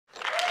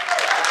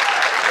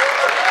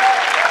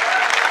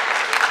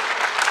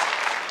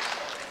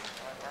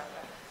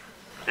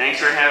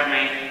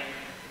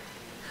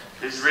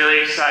is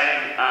really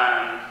exciting.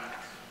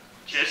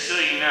 Just so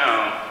you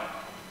know,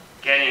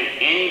 getting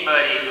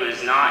anybody who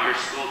is not your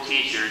school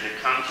teacher to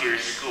come to your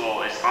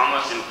school is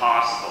almost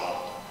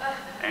impossible.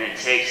 And it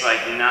takes like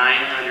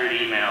 900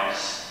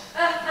 emails.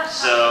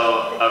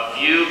 So a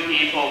few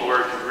people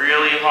worked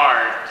really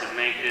hard to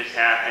make this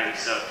happen,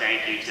 so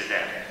thank you to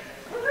them.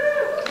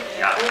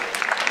 Yeah. It's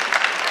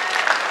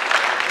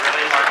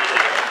really hard to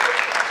do.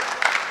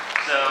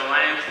 So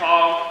my name's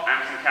Paul,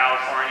 I'm from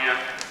California,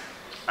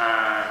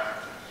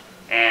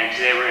 and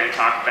today we're going to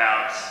talk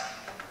about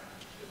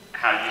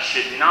how you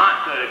should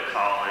not go to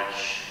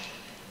college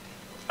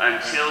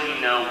until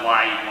you know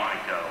why you want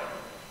to go.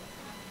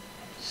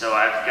 So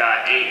I've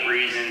got 8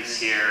 reasons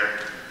here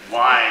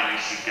why you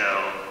should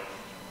go.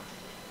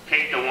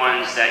 Pick the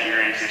ones that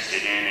you're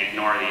interested in,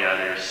 ignore the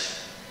others.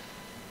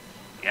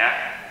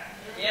 Yeah?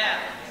 Yeah.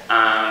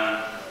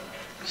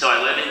 So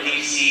I live in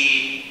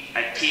DC.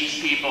 I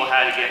teach people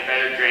how to get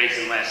better grades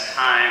in less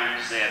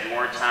time so they have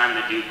more time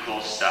to do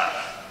cool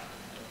stuff.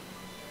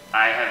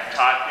 I have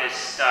taught this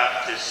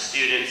stuff to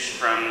students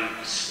from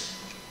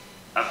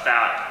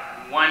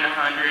about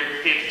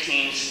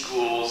 115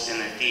 schools in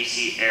the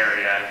DC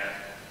area.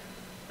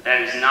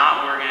 That is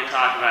not what we're going to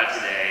talk about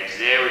today.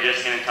 Today we're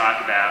just going to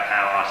talk about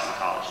how awesome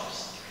college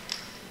is.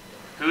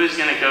 Who is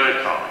going to go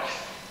to college?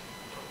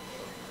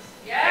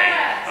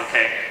 Yes!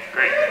 Okay,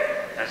 great.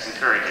 That's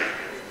encouraging.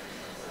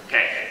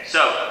 Okay,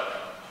 so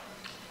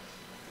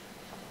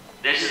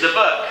this is the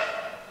book.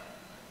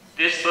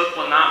 This book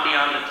will not be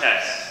on the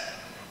test.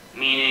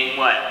 Meaning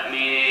what?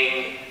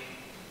 Meaning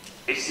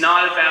it's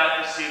not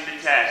about the stupid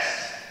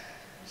test.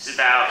 It's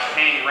about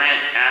paying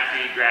rent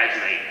after you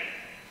graduate.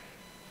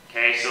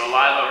 Okay, so a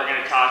lot of what we're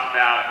going to talk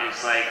about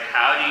is like,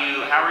 how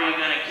are you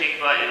going to kick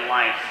butt in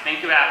life?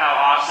 Think about how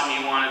awesome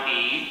you want to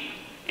be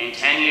in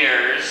 10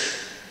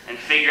 years and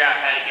figure out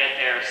how to get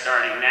there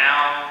starting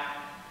now.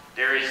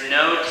 There is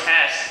no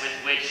test with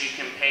which you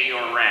can pay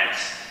your rent.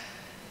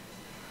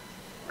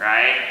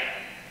 Right?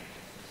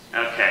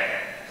 Okay.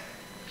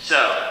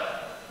 So,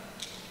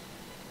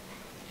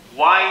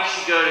 why you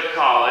should go to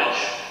college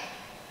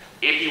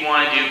if you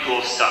want to do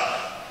cool stuff.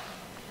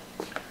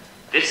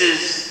 This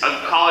is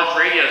a college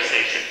radio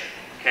station,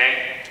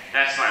 okay?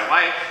 That's my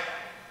wife,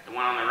 the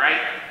one on the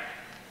right,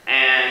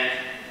 and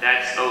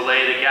that's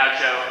Olay the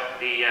Gaucho,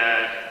 the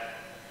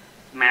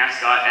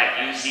mascot at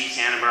UC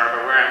Santa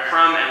Barbara, where I'm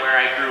from and where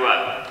I grew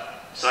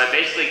up. So I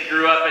basically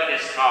grew up at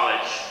this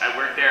college. I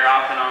worked there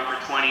off and on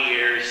for 20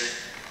 years,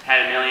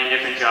 had a million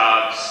different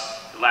jobs.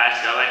 The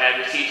last job I had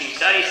was teaching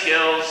study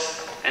skills,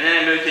 and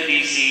then I moved to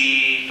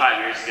DC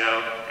 5 years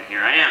ago, and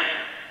here I am.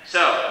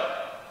 So,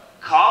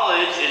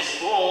 college is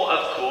full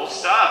of cool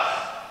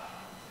stuff,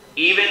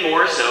 even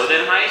more so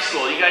than high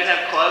school. You guys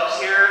have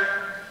clubs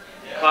here?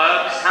 Yeah.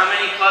 Clubs? How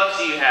many clubs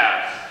do you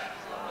have?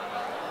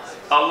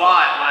 A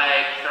lot,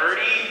 like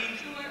 30?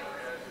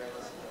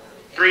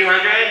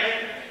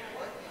 300?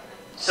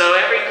 So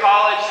every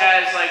college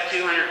has like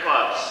 200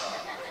 clubs.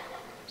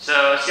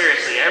 So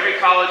seriously, every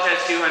college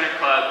has 200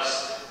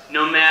 clubs.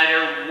 No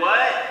matter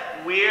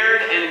what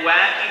weird and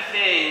wacky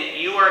thing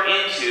you are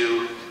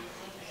into,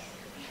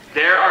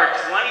 there are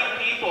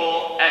 20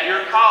 people at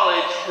your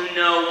college who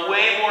know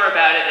way more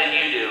about it than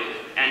you do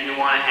and who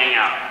want to hang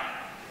out.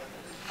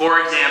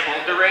 For example,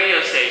 the radio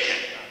station.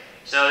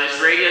 So this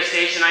radio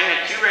station, I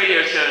had 2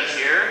 radio shows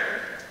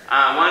here.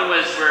 One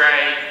was where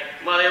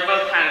they were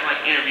both kind of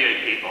like interviewing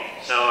people.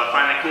 So I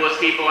find the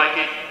coolest people I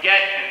could get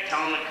and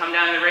tell them to come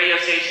down to the radio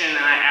station,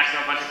 and I ask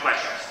them a bunch of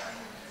questions.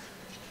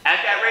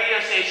 At that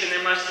radio station,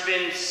 there must have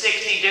been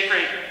 60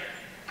 different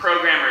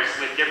programmers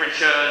with different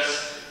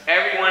shows.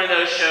 Every one of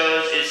those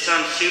shows is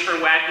some super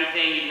wacky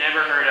thing you've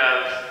never heard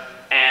of,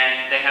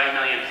 and they have a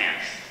million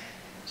fans.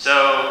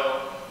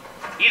 So,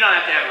 you don't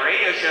have to have a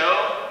radio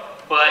show,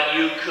 but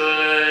you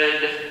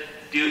could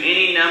do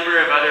any number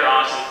of other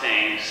awesome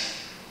things.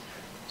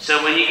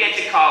 So when you get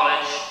to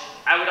college,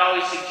 I would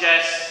always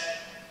suggest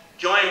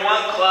join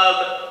one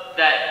club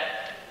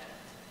that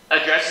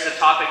addresses a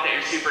topic that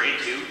you're super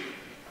into,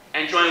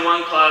 and join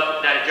one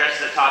club that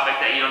addresses a topic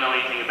that you don't know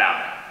anything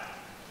about.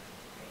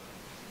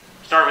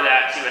 Start with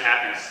that, see what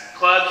happens.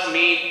 Clubs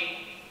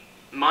meet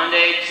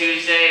Monday,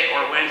 Tuesday,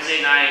 or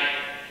Wednesday night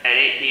at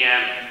 8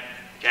 p.m.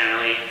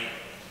 generally,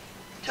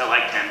 till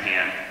like 10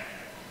 p.m.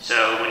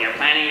 So when you're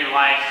planning your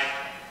life,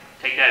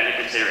 take that into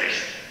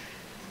consideration.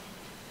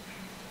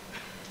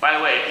 By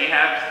the way, if you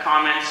have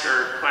comments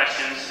or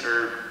questions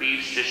or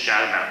beefs, just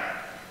shout them out.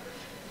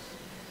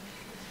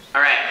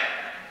 Alright,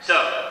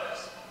 so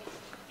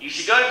you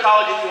should go to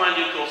college if you want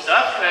to do cool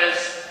stuff,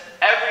 because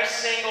every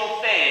single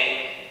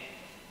thing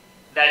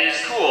that is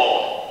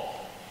cool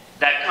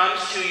that comes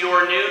to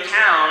your new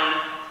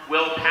town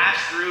will pass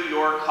through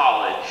your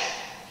college.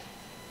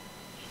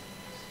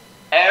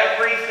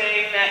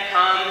 Everything that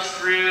comes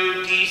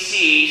through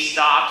DC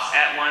stops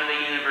at one of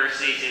the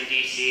universities in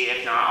DC,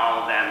 if not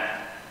all of them.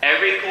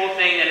 Every cool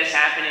thing that is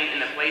happening in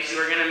the place you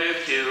are going to move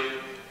to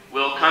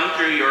will come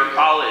through your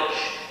college.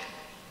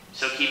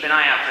 So keep an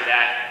eye out for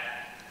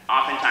that.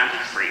 Oftentimes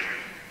it's free.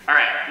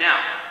 Alright, now,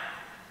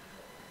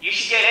 you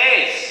should get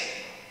A's.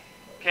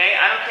 Okay,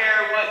 I don't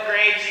care what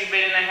grades you've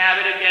been in the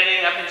habit of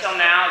getting up until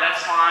now,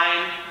 that's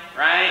fine,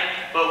 right?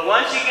 But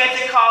once you get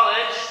to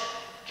college,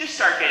 just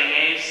start getting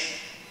A's,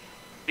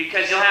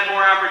 because you'll have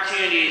more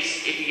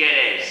opportunities if you get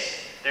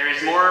A's. There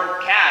is more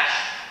cash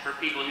for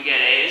people who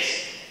get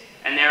A's,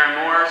 and there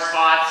are more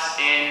spots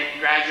in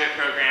graduate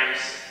programs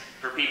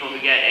for people who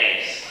get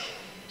A's.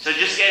 So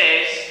just get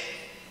A's.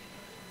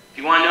 If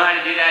you want to know how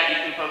to do that, you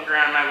can poke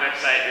around my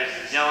website. There's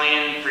a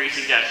zillion free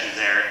suggestions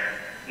there.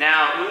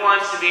 Now, who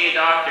wants to be a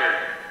doctor?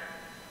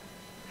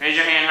 Raise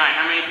your hand high.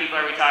 How many people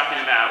are we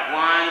talking about?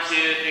 1,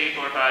 2, 3,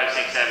 4, 5,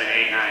 6, 7,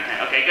 8, 9,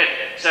 10. Okay, good.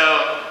 So,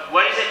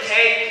 what does it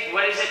take?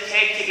 What does it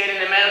take to get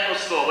into medical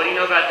school? What do you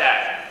know about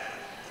that?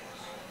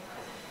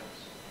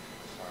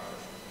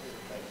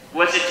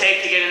 What's it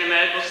take to get into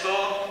medical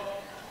school?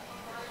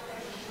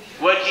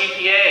 What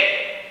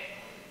GPA?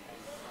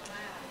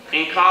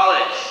 In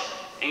college.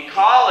 In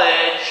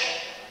college,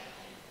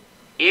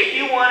 if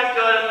you want to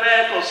go to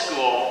medical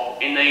school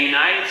in the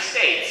United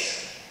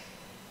States,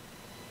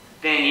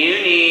 then you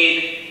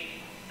need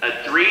a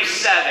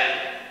 3.7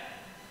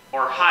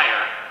 or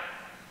higher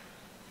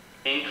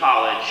in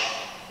college,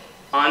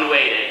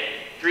 unweighted.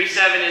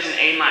 3.7 is an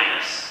A-.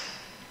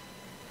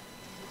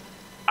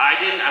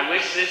 I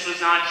wish this was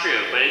not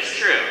true, but it's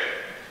true.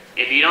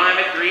 If you don't have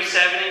a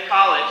 3.7 in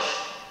college,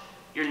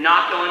 you're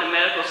not going to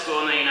medical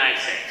school in the United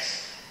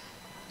States.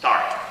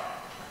 Sorry.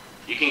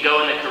 You can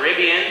go in the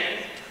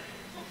Caribbean,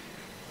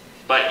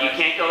 but you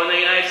can't go in the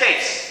United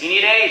States. You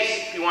need A's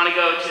if you want to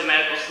go to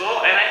medical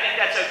school, and I think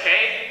that's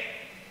okay.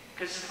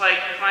 Because if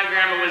my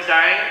grandma was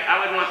dying, I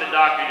would want the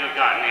doctor to have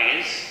gotten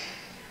A's.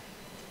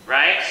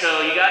 Right?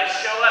 So you got to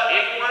show up.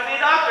 If you want to be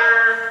a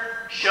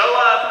doctor, show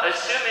up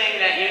assuming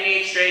that you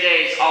need straight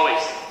A's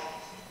always.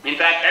 In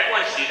fact,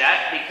 everyone should do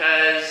that,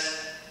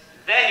 because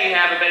then you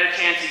have a better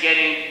chance of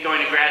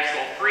going to grad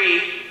school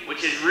free,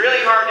 which is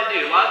really hard to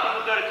do. A lot of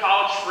people go to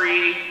college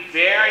free.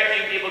 Very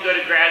few people go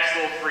to grad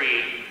school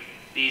free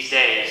these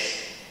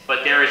days.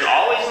 But there is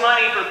always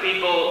money for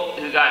people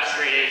who got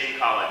straight A's in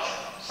college,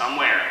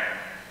 somewhere.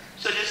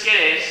 So just get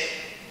A's.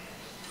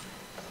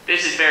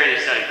 This is Barry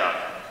the study dog,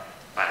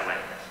 by the way.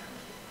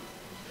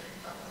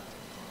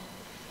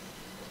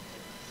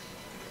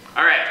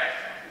 Alright.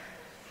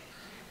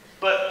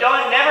 But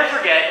never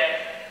forget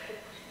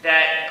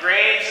that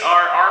grades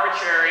are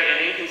arbitrary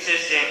and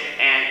inconsistent,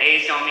 and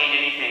A's don't mean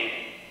anything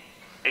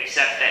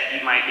except that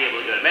you might be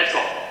able to go to med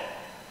school.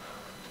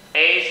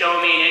 A's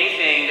don't mean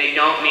anything. They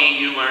don't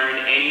mean you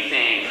learned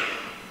anything.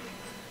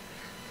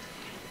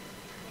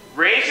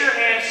 Raise your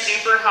hand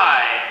super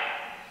high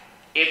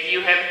if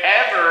you have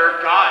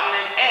ever gotten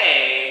an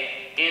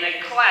A in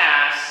a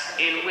class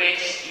in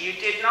which you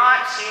did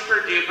not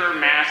super duper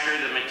master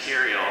the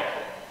material.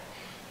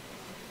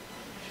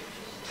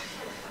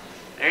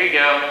 There you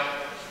go.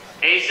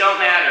 A's don't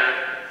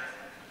matter.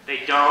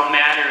 They don't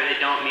matter. They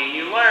don't mean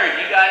you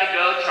learned. You got to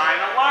go trying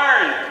to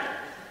learn.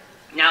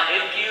 Now,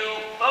 if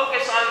you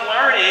focus on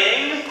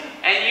learning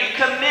and you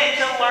commit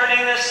to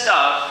learning this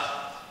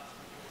stuff,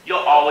 you'll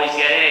always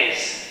get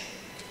A's.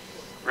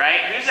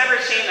 Right? Who's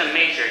ever seen The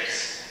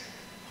Matrix?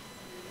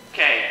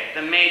 Okay,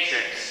 The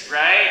Matrix,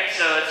 right?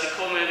 So it's a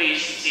cool movie. You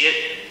should see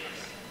it.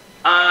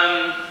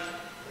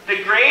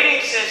 The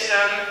grading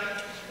system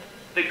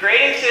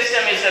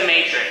is The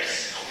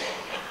Matrix.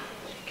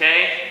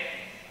 Okay?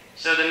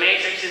 So the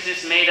matrix is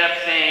this made-up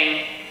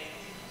thing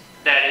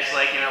that is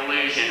like an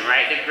illusion,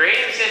 right? The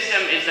grading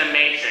system is the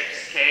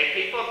matrix, okay?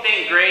 People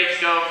think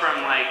grades go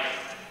from like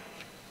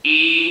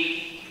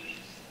E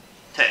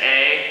to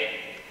A.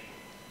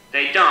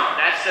 They don't.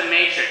 That's the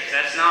matrix.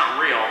 That's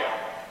not real.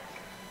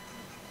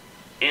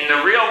 In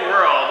the real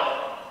world,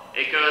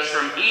 it goes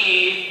from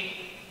E,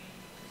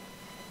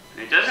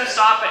 and it doesn't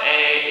stop at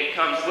A. It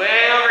comes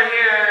way over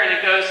here, and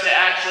it goes to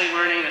actually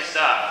learning the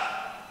stuff.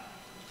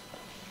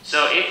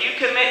 So if you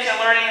commit to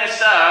learning this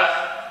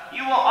stuff,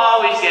 you will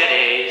always get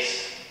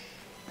A's.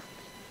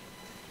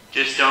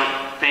 Just don't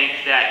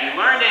think that you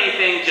learned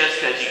anything just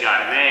because you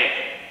got an A.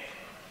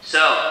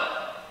 So,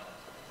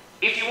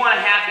 if you want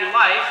a happy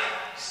life,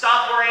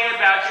 stop worrying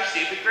about your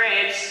stupid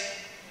grades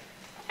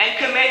and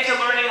commit to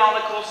learning all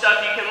the cool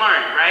stuff you can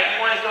learn, right? You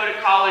want to go to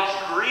college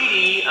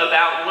greedy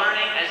about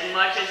learning as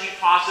much as you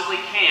possibly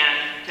can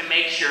to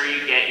make sure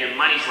you get your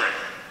money's worth.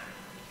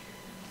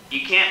 You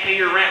can't pay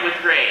your rent with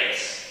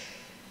grades.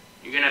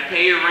 You're going to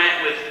pay your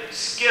rent with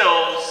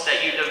skills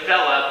that you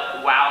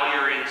develop while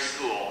you're in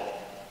school,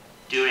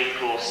 doing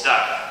cool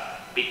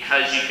stuff,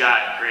 because you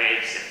got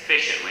grades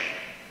efficiently.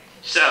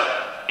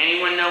 So,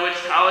 anyone know which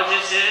college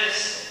this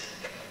is?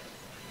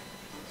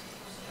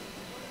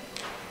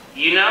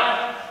 You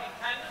know? It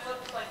kind of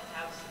looks like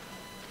Towson.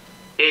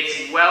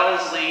 It's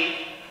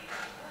Wellesley.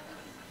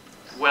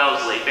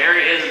 Wellesley.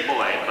 Barry is a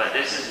boy, but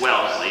this is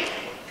Wellesley.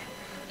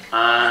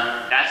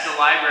 That's the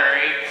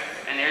library.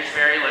 And there's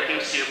Barry looking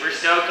super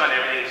stoked on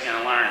everything he's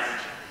going to learn,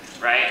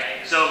 right?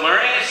 So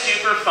learning is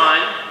super fun.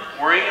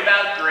 Worrying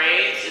about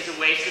grades is a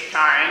waste of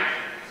time.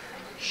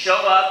 Show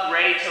up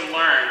ready to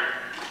learn.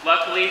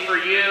 Luckily for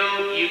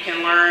you, you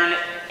can learn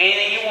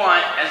anything you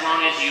want as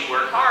long as you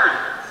work hard.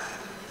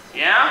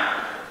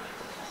 Yeah?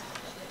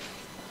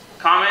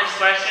 Comments,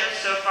 questions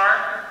so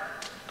far?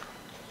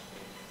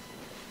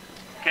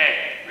 Okay,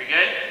 we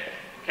good?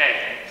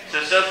 Okay,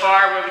 so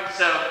far,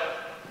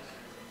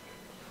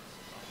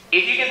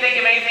 if you can think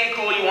of anything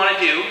cool you want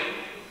to do,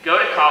 go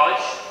to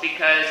college,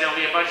 because there'll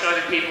be a bunch of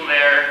other people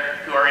there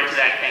who are into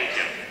that thing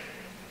too.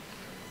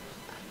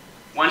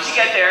 Once you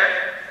get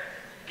there,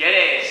 get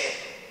A's,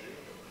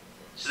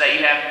 so that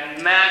you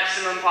have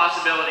maximum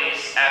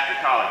possibilities after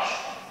college.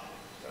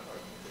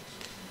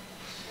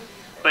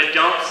 But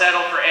don't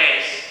settle for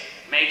A's.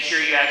 Make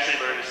sure you actually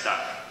learn the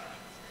stuff.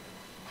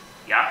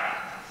 Yeah?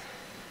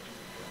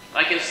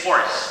 Like in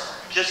sports,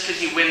 just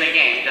because you win the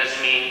game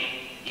doesn't mean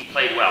you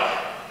played well.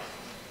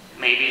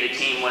 Maybe the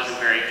team wasn't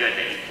very good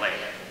that you played.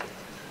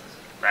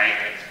 Right?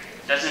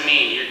 Doesn't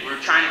mean we're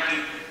trying to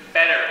do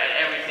better at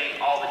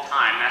everything all the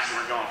time. That's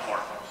what we're going for.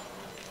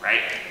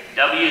 Right?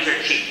 W's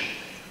are cheap.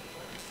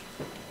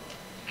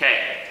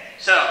 Okay,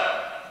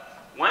 so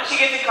once you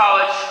get to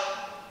college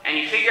and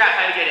you figure out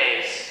how to get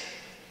A's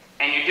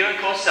and you're doing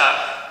cool stuff,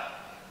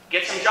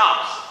 get some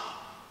jobs.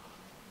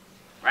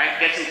 Right?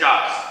 Get some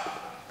jobs.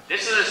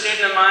 This is a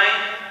student of mine.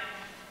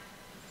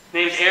 Her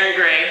name's Erin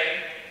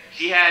Gray.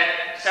 She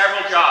had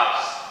several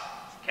jobs.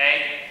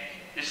 Okay?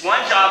 This one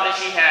job that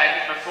she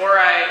had, before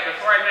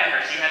I met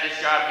her, she had this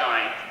job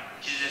going.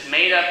 She's this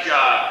made-up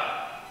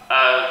job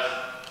of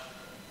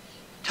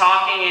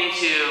talking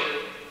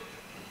into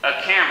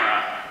a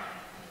camera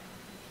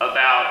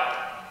about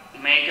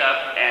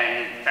makeup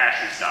and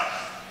fashion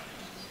stuff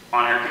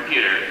on her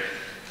computer,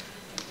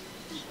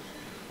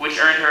 which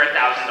earned her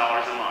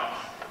 $1,000 a month.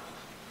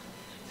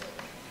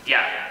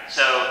 Yeah,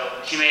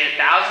 so she made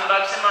 $1,000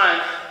 a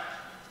month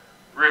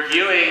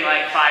reviewing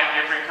like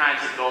 5 different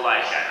kinds of gold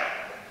eyeshadow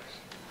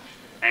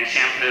and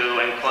shampoo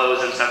and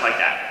clothes and stuff like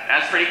that.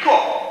 That's pretty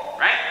cool,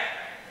 right?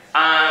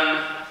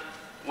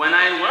 When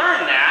I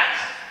learned that,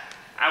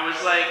 I was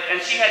like,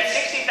 and she had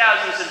 60,000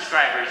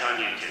 subscribers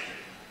on YouTube.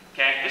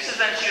 Okay, this is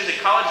when she was a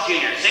college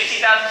junior. 60,000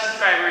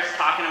 subscribers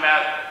talking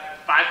about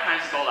 5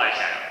 kinds of gold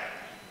eyeshadow.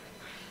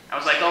 I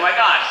was like, oh my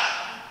gosh,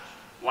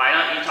 why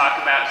don't you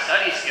talk about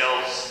study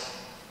skills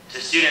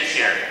to students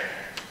here?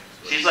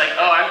 She's like,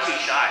 oh, I'm too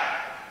shy.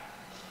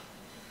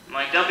 I'm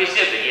like, don't be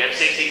stupid. You have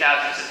 60,000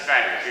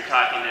 subscribers. You're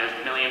talking to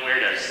a million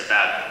weirdos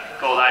about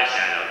gold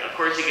eyeshadow. Of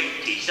course you can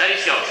teach study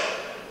skills.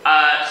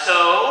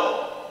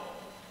 So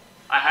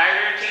I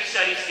hired her to teach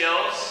study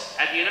skills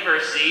at the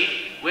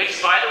university,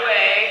 which, by the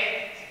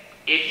way,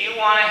 if you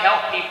want to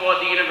help people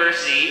at the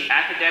university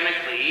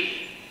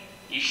academically,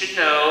 you should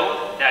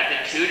know that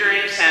the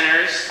tutoring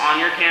centers on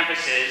your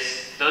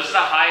campuses, those are the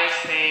highest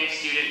paying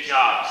student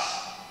jobs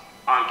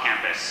on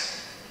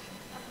campus.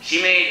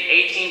 She made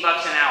 $18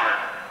 an hour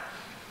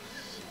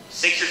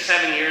 6 or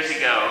 7 years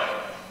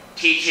ago,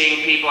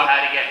 teaching people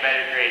how to get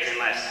better grades in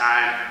less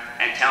time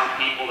and telling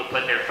people to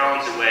put their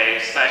phones away,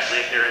 especially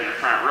if they're in the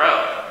front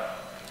row.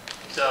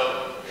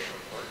 So,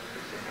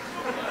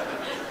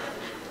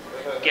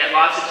 get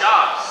lots of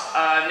jobs.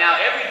 Now,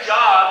 every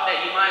job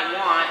that you might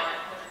want,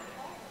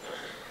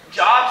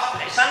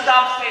 some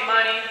jobs pay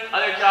money,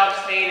 other jobs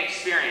pay an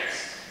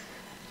experience.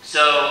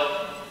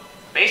 So,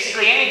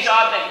 basically any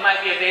job that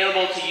might be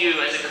available to you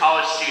as a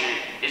college student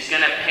is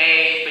going to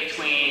pay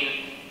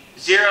between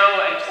 $0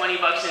 and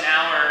 $20 an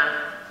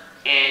hour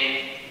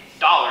in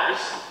dollars,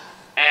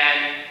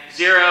 and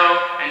 $0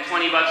 and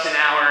 $20 an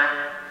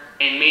hour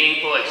in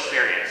meaningful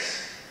experience.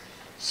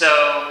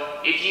 So,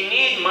 if you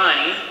need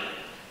money,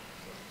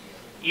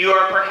 you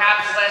are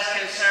perhaps less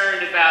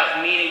concerned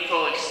about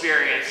meaningful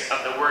experience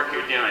of the work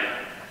you're doing.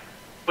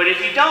 But if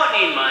you don't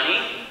need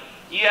money,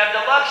 you have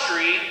the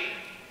luxury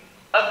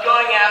of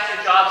going after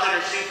jobs that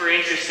are super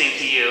interesting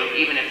to you,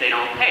 even if they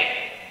don't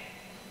pay.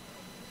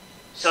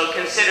 So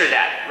consider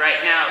that.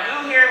 Right now,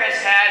 who here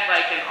has had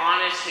like an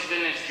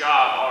honest-to-goodness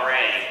job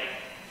already?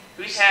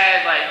 Who's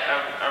had like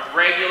a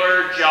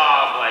regular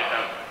job, like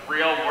a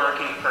real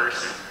working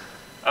person?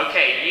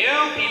 Okay, you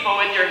people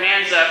with your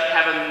hands up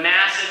have a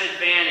massive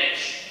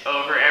advantage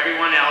over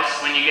everyone else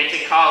when you get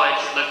to college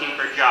looking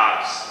for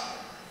jobs.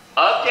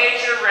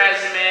 Update your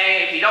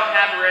resume. If you don't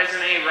have a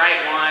resume,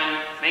 write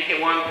one. Make it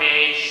 1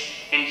 page.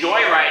 Enjoy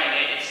writing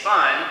it. It's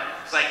fun.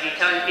 It's like you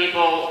telling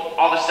people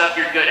all the stuff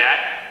you're good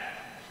at.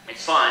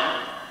 It's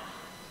fun.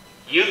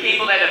 You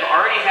people that have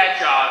already had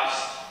jobs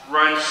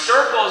run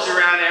circles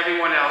around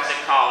everyone else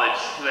at college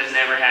who has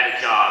never had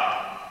a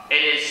job.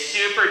 It is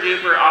super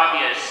duper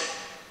obvious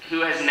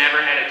who has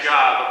never had a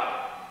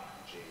job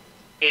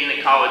in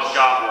the college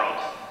job world.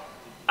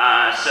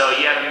 So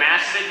you have a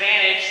massive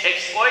advantage.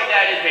 Exploit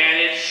that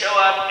advantage. Show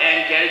up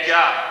and get a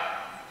job.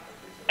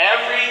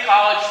 Every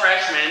college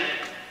freshman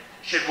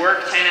should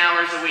work 10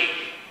 hours a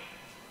week.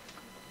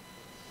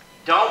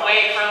 Don't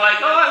wait for like,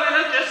 oh, I'm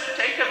going to just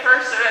take the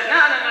first,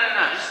 no.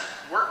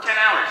 Just work 10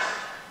 hours.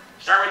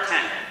 Start with 10.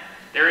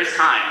 There is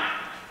time.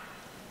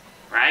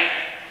 Right?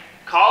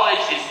 College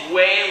is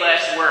way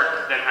less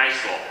work than high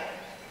school.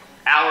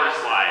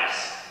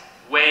 Hours-wise,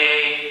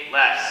 way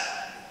less.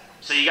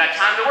 So you got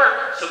time to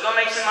work, so go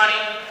make some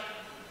money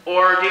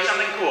or do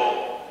something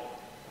cool,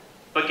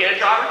 but get a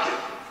job or two.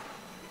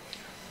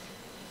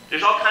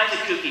 There's all kinds of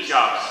kooky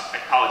jobs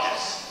at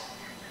colleges.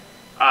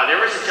 There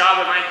was a job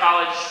at my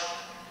college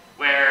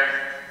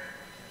where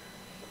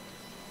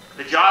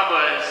the job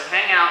was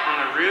hang out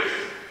on the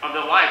roof of the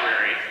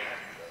library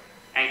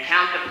and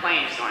count the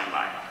planes going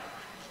by.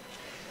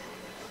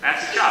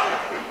 That's a job.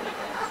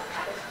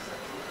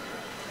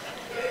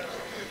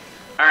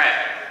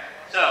 Alright,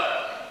 so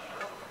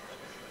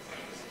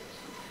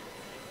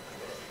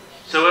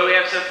what do we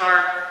have so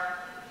far?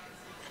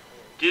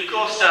 Do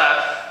cool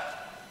stuff,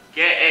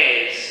 get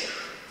A's,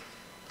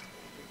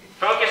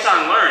 focus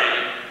on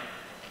learning,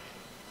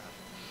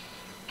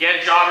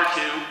 get a job or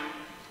two,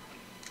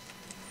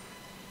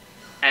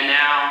 and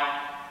now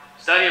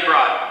study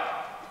abroad.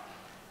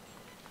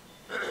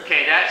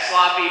 Okay, that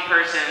sloppy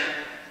person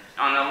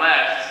on the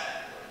left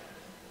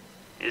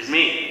is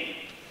me.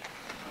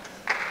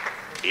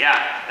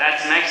 Yeah,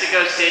 that's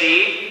Mexico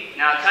City.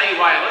 Now I'll tell you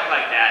why I look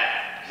like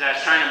that, because I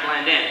was trying to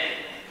blend in.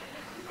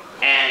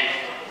 And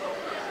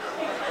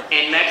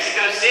in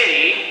Mexico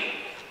City,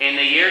 in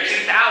the year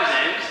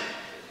 2000,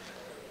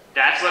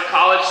 that's what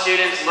college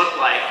students look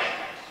like.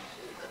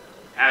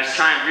 I was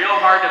trying real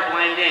hard to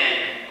blend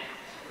in.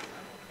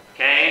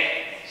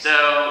 Okay,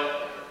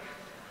 so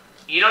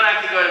you don't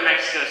have to go to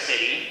Mexico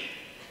City,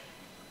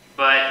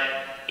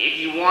 but if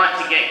you want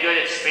to get good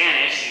at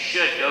Spanish, you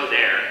should go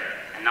there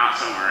and not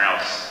somewhere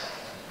else.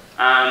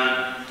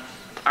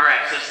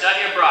 Alright, so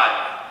study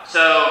abroad.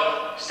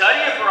 So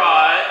study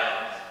abroad,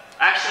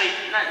 actually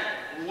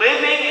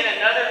living in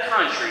another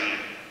country,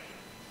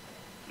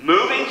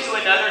 moving to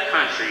another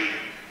country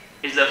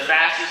is the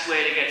fastest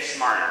way to get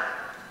smarter.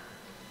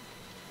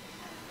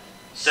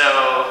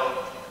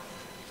 So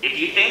if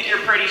you think you're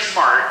pretty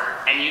smart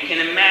and you can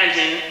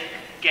imagine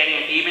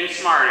getting even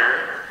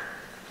smarter,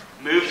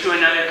 move to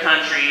another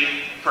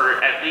country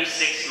for at least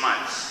 6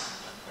 months.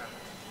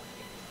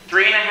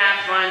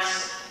 3.5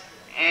 months,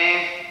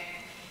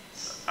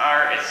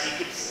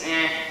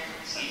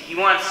 you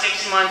want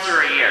 6 months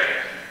or a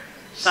year.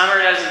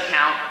 Summer doesn't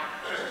count.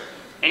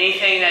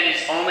 Anything that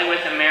is only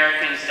with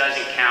Americans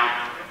doesn't count.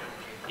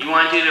 You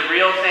want to do the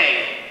real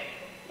thing,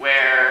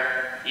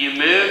 where you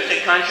move to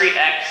country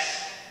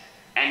X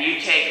and you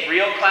take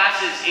real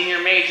classes in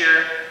your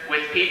major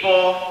with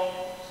people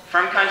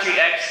from country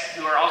X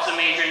who are also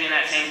majoring in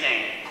that same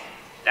thing.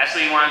 That's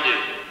what you want to do.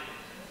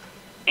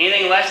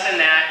 Anything less than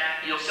that,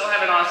 you'll still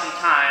have an awesome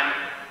time,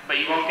 but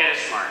you won't get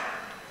as smart.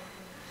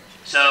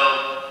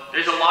 So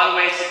there's a lot of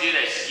ways to do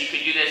this. You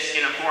could do this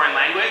in a foreign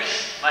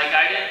language, like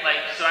I did.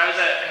 So I was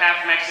a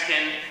half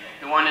Mexican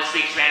who wanted to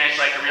speak Spanish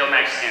like a real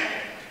Mexican.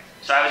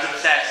 So I was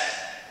obsessed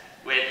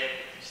with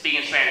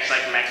speaking Spanish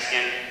like a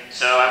Mexican.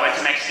 So I went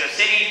to Mexico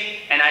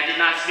City, and I did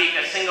not speak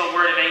a single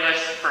word of English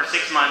for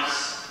 6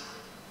 months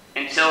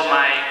until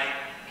my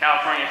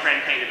California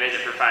friend came to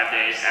visit for 5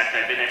 days after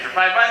I'd been there for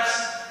 5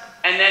 months.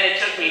 And then it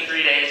took me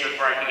 3 days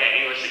before I could get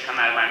English to come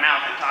out of my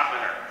mouth and talk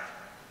with her.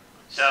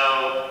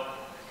 So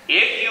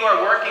if you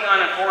are working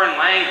on a foreign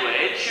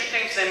language, who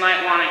thinks they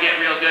might want to get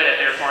real good at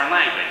their foreign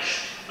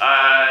language?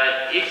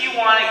 If you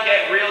want to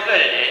get real good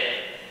at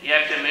it, you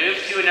have to move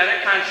to another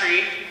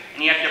country,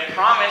 and you have to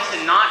promise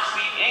to not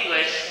speak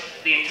English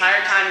the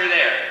entire time you're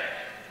there.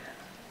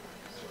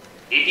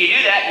 If you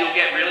do that, you'll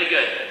get really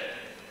good.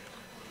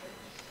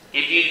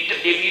 If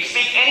you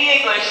speak any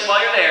English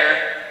while you're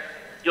there,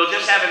 you'll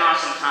just have an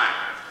awesome time.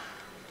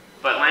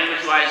 But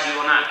language-wise, you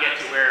will not get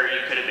to where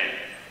you could have been.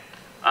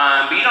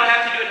 But you don't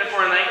have to do it in a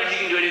foreign language, you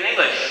can do it in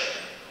English.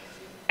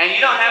 And you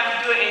don't have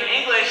to do it in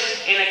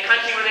English in a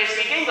country where they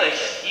speak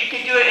English. You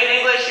can do it in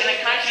English in a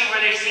country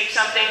where they speak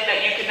something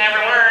that you could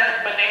never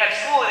learn, but they have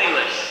school in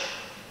English.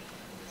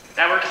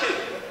 That works too.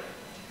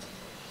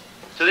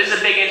 So this is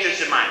a big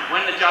interest of mine.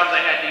 One of the jobs I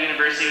had at the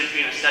university was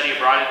being a study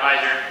abroad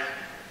advisor.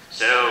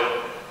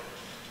 So,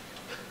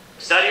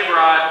 study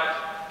abroad,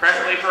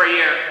 preferably for a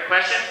year.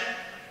 Question?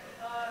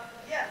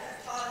 Yes.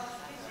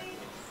 Excuse me.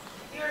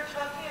 You were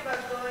talking about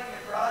going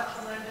abroad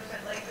to learn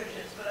different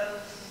languages,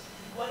 but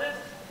what if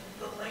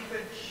the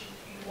language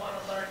you want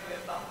to learn you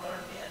have not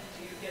learned yet?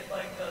 Do you get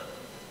like a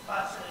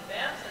class in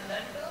advance and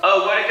then go?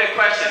 Oh, what a good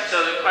question.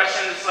 So the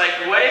question is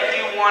like, what if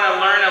you want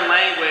to learn a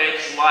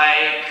language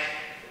like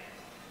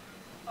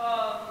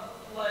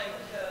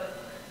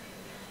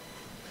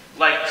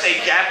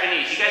say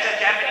Japanese. You guys have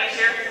Japanese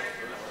here?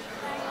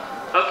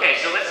 Okay,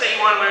 so let's say you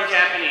want to learn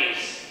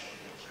Japanese.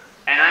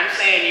 And I'm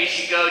saying you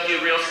should go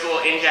do real school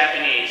in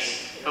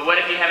Japanese. But what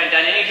if you haven't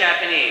done any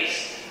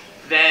Japanese?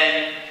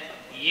 Then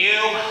you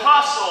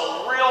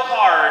hustle real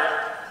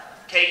hard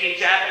taking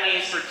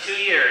Japanese for 2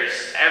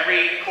 years,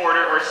 every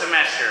quarter or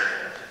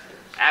semester.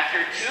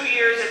 After 2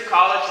 years of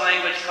college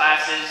language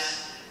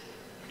classes,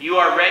 you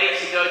are ready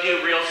to go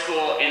do real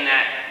school in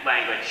that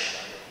language.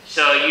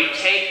 So you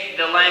take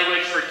the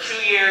language for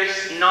 2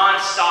 years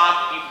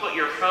non-stop, you put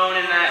your phone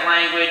in that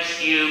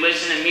language, you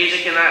listen to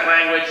music in that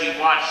language, you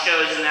watch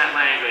shows in that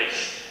language,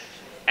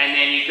 and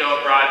then you go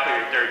abroad for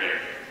your 3rd year.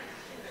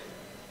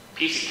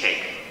 Piece of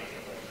cake.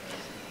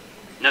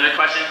 Another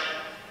question?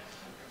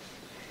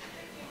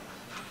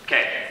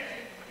 Okay.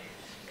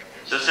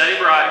 So study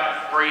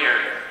abroad for a year.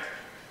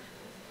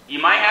 You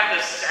might have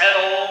to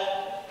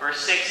settle for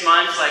 6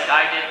 months like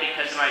I did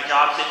because of my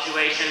job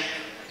situation.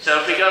 So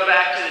if we go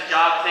back to the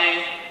job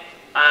thing,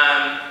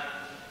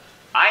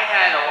 I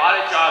had a lot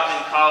of jobs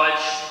in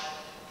college.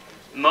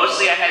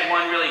 Mostly I had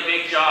one really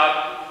big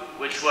job,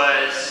 which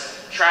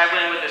was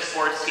traveling with the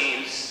sports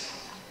teams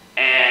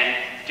and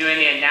doing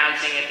the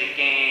announcing at the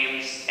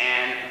games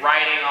and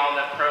writing all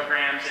the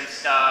programs and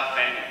stuff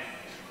and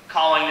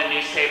calling the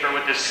newspaper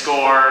with the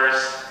scores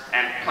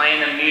and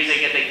playing the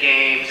music at the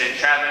games and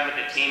traveling with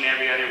the team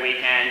every other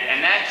weekend.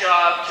 And that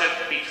job took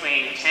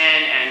between 10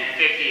 and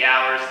 50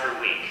 hours per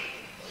week,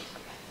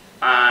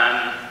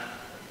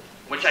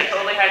 which I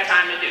totally had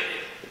time to do.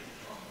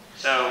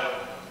 So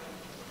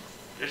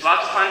there's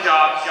lots of fun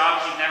jobs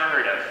you've never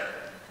heard of.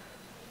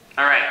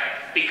 All right,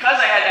 because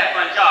I had that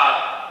fun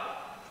job,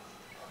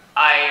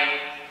 I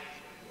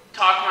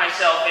talked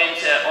myself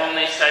into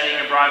only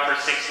studying abroad for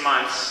 6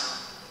 months,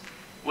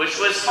 which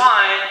was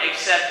fine,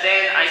 except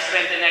then I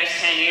spent the next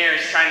 10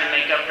 years trying to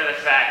make up for the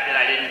fact that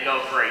I didn't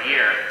go for a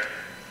year.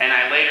 And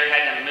I later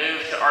had to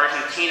move to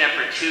Argentina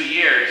for 2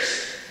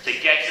 years to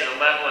get to the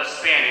level of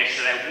Spanish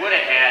that I would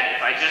have had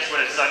if I just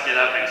would have sucked it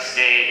up and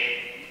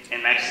stayed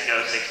in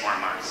Mexico 6 more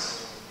months.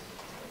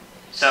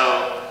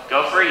 So,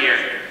 go for a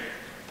year.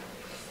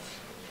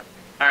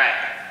 All right.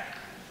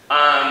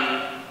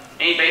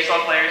 Any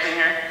baseball players in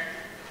here?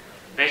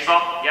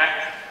 Baseball?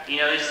 Yeah? You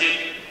know this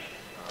dude?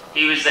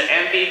 He was the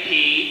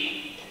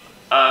MVP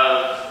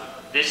of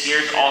this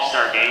year's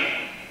All-Star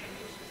game.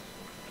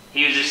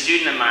 He was a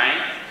student of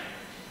mine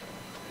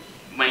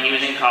when he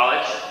was in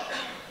college.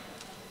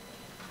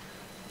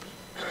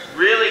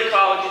 Really,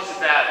 college is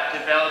about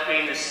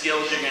developing the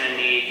skills you're going to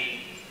need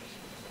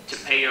to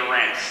pay your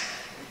rent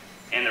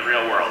in the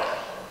real world.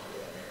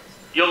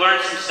 You'll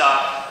learn some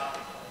stuff,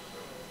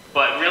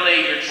 but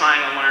really you're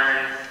trying to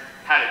learn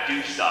how to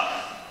do stuff.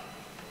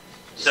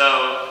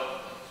 So,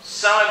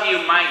 some of you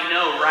might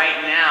know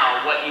right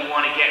now what you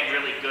want to get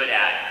really good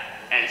at,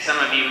 and some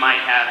of you might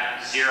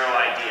have zero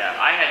idea.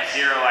 I had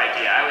zero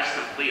idea. I was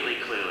completely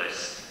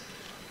clueless.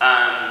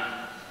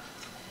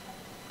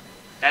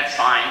 That's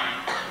fine.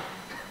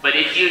 But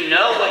if you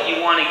know what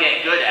you want to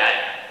get good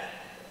at,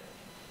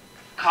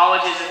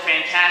 college is a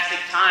fantastic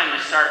time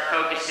to start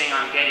focusing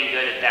on getting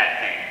good at that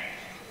thing.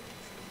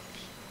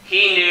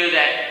 He knew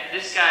that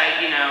this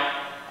guy,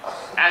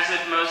 as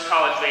with most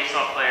college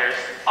baseball players,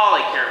 all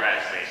they care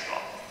about is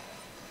baseball.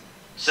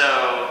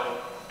 So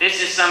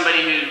this is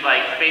somebody who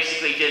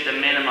basically did the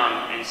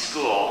minimum in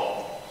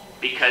school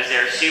because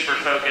they're super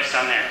focused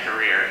on their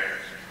career.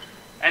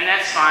 And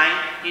that's fine.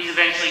 He's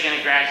eventually going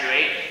to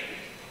graduate.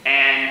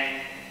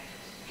 And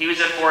he was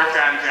a 4th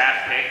round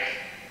draft pick.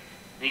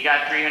 He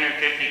got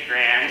 $350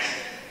 grand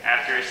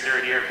after his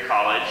 3rd year of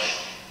college.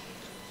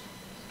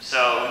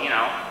 So,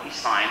 he's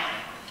fine.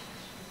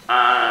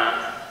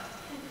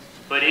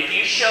 But if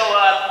you show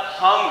up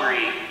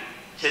hungry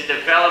to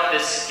develop the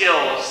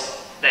skills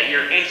that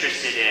you're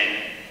interested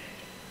in,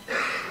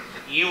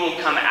 you will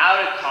come out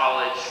of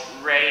college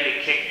ready to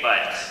kick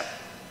butt.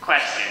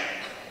 Question.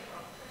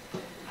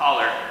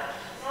 Holler.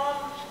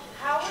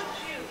 How would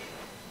you,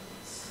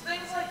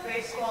 things like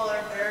baseball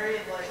are very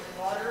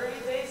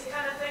lottery-based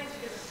kind of things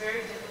because it's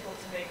very difficult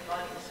to make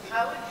money. So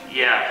how would you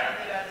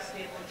guarantee a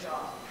stable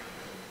job?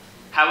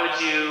 How would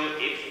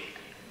you,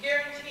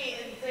 guarantee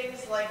in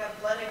things like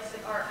athletics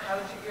and art, how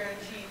would you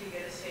guarantee to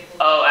get a stable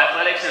job? Oh,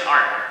 athletics and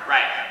art,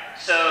 right.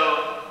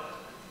 So,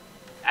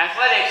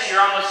 athletics,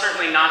 you're almost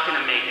certainly not going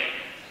to make it.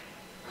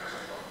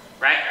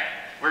 Right?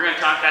 We'll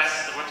talk about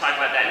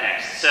that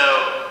next. So,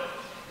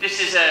 this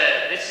is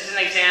an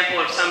example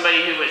of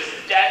somebody who was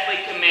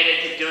deathly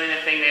committed to doing the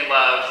thing they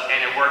loved,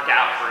 and it worked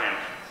out for him.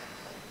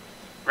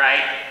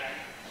 Right?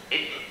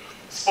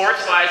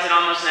 Sports-wise, it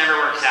almost never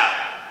works out.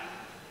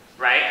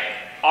 Right?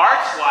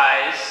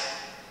 Arts-wise,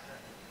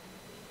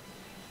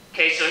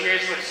 okay, so I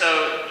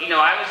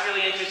was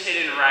really interested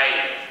in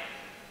writing.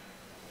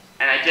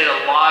 And I did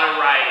a lot of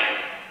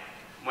writing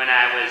when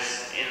I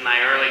was in my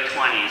early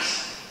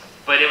 20s.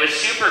 But it was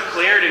super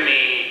clear to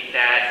me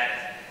that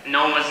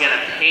no one was going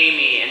to pay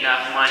me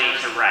enough money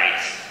to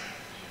write.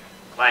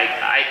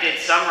 I did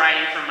some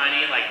writing for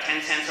money,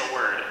 10 cents a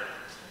word.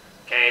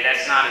 Okay,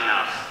 that's not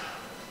enough.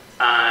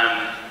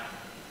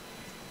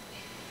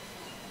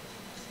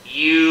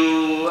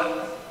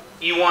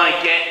 You want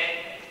to get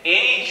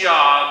any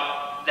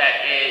job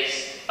that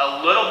is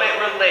a little bit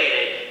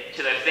related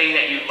to the thing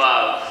that you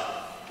love,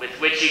 with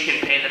which you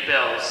can pay the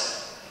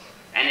bills.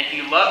 And if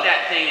you love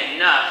that thing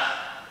enough,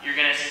 you're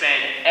going to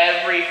spend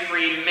every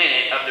free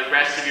minute of the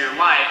rest of your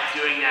life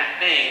doing that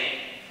thing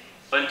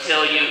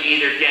until you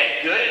either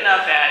get good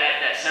enough at it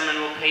that someone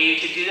will pay you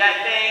to do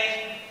that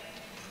thing,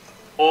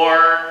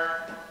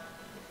 or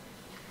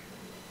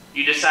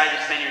you decide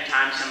to spend your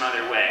time some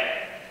other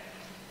way.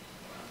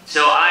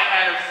 So I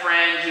had a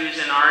friend who's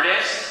an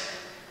artist.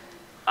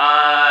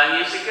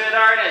 He's a good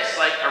artist,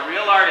 a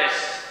real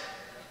artist.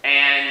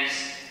 And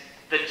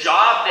the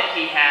job that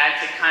he had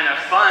to kind of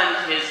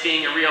fund his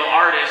being a real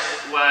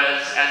artist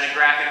was as a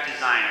graphic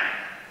designer.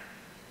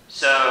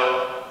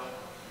 So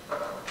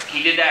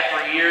he did that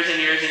for years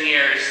and years and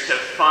years to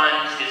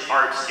fund his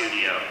art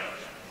studio.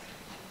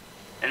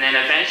 And then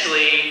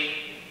eventually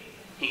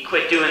he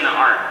quit doing the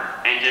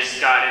art and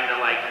just got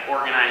into like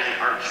organizing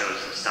art shows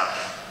and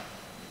stuff.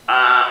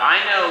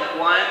 I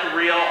know one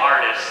real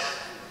artist,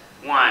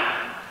 one.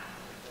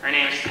 Her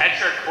name is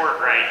Petra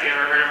Courtright. You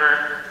ever heard of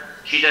her?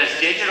 She does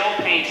digital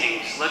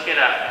paintings. Look it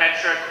up,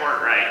 Petra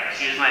Courtright.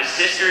 She is my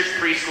sister's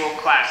preschool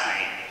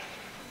classmate.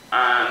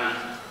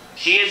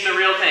 She is the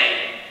real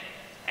thing.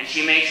 And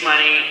she makes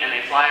money and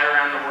they fly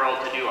around the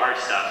world to do art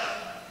stuff.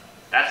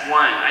 That's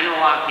one. I know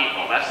a lot of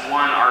people. That's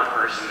one art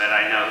person that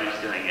I know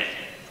who's doing it.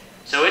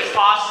 So it's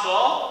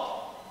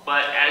possible,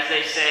 but as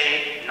they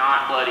say,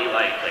 not bloody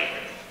likely.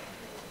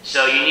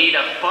 So you need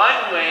a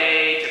fun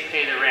way to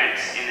pay the rent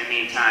in the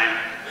meantime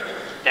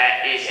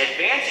that is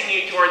advancing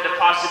you toward the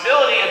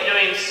possibility of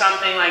doing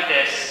something like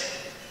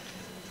this,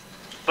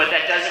 but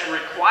that doesn't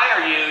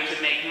require you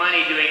to make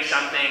money doing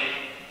something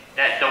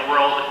that the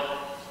world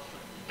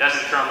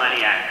doesn't throw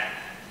money at.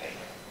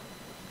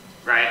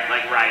 Right?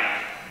 Like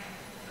writing.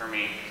 For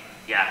me.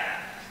 Yeah.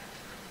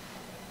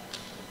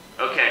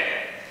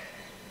 Okay.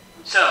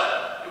 So,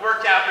 it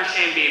worked out for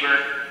Shane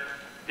Bieber.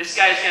 This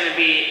guy's going to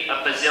be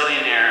a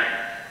bazillionaire.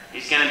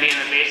 He's going to be in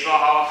the Baseball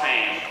Hall of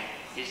Fame.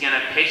 He's going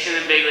to pitch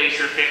in the big leagues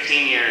for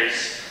 15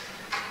 years.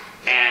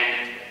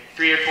 And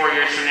 3 or 4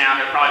 years from now,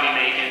 he'll probably be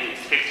making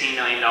 $15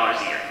 million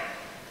a year.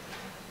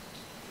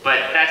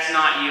 But that's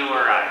not you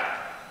or I.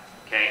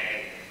 Okay?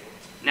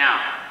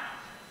 Now,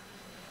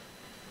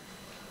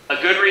 a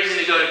good reason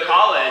to go to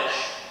college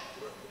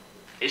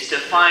is to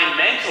find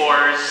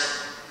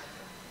mentors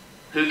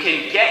who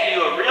can get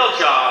you a real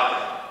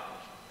job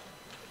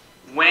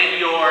when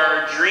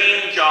your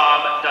dream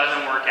job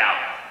doesn't work out.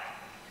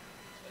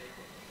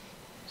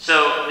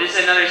 So this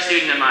is another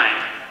student of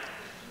mine.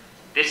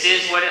 This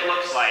is what it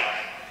looks like.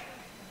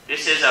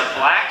 This is a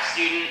black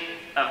student,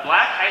 a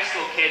black high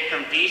school kid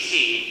from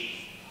DC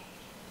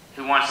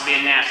who wants to be a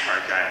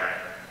NASCAR driver.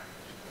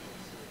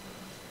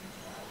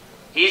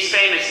 He's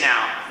famous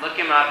now. Look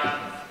him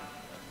up.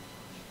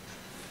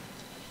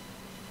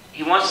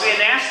 He wants to be a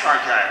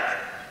NASCAR driver.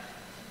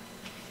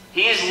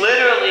 He is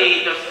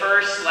literally the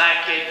first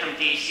black kid from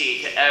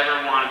DC to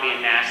ever want to be a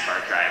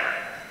NASCAR driver.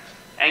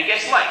 And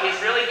guess what?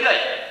 He's really good.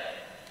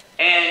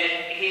 And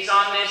he's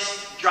on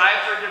this Drive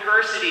for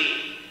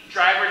Diversity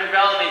driver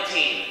development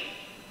team.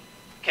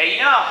 Okay, you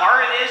know how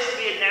hard it is to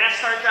be a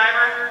NASCAR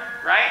driver,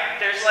 right?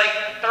 There's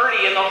like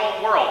 30 in the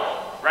whole world,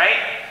 right?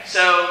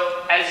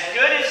 So, as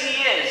good as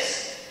he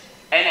is,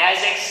 and as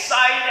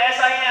excited as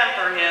I am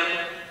for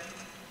him,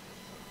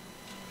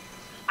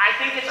 I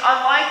think it's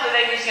unlikely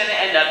that he's going to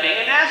end up being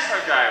a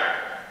NASCAR driver.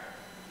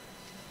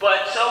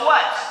 But so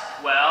what?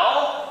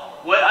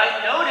 Well, what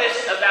I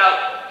noticed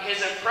about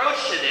his approach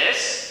to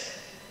this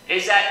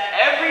is that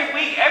every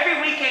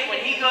weekend when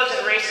he goes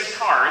and races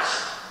cars,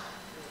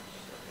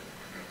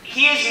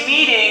 he is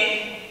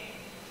meeting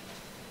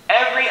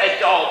every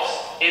adult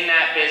in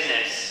that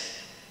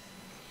business.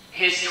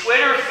 His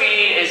Twitter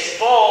feed is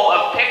full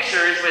of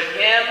pictures with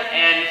him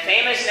and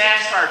famous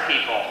NASCAR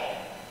people.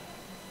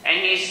 And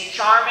he's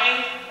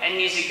charming, and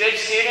he's a good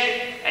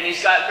student, and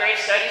he's got great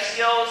study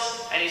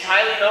skills, and he's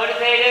highly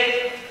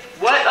motivated.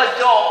 What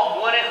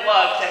adult wouldn't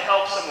love to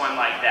help someone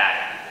like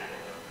that?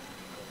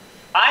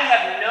 I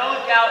have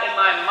no doubt in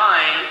my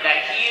mind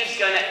that he is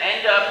going to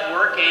end up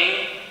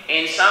working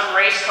in some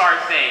race car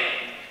thing.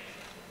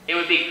 It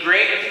would be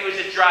great if he was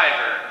a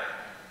driver,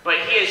 but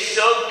he is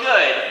so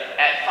good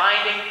at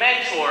finding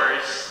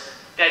mentors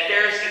that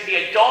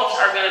the adults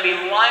are going to be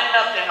lining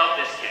up to help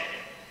this kid.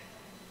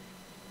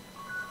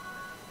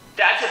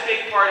 That's a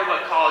big part of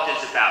what college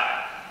is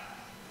about.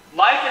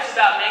 Life is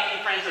about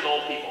making friends with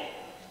old people.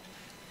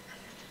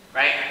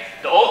 Right?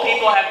 The old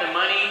people have the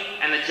money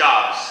and the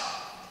jobs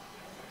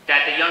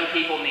that the young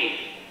people need.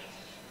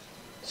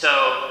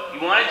 So,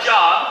 you want a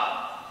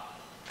job,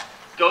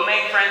 go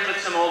make friends with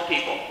some old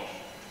people.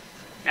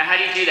 Now, how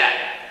do you do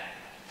that?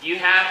 You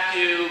have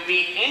to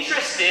be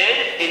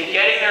interested in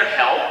getting their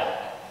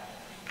help,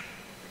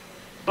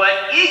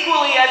 but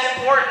equally as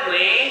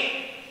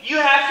importantly, you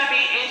have to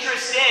be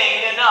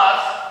interesting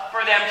enough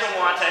for them to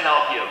want to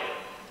help you.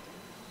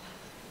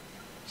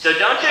 So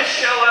don't just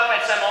show up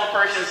at some old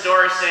person's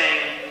door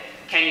saying,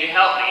 "Can you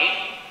help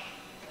me?"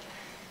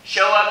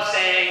 Show up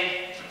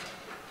saying,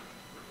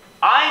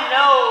 "I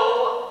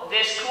know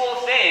this cool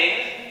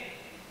thing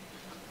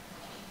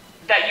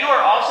that you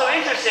are also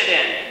interested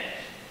in.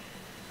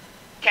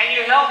 Can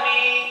you help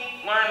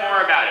me learn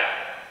more about it?"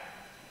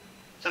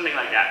 Something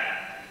like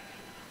that.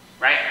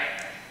 Right?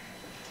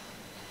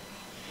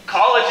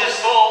 College is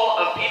full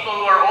of people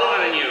who are older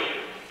than you,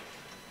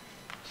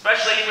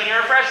 especially when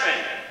you're a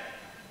freshman.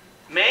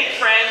 Make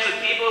friends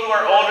with people who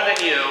are older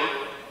than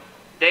you.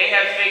 They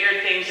have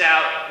figured things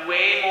out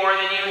way more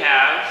than you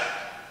have,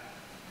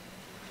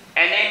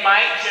 and they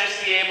might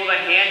just be able to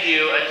hand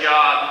you a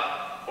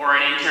job or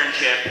an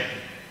internship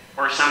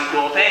or some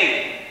cool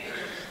thing.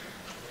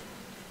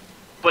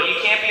 But you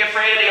can't be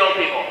afraid of the old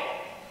people,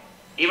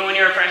 even when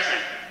you're a freshman.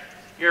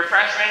 You're a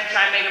freshman,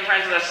 try and make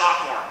friends with a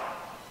sophomore,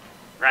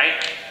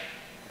 right?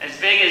 As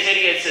big as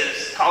idiots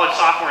as college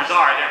sophomores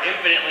are, they're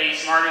infinitely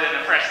smarter than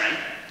a freshman,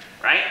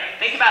 right?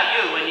 Think about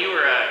you when you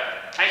were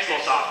a high school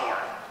sophomore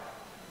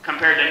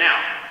compared to now.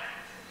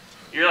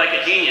 You're like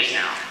a genius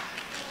now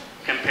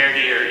compared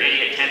to your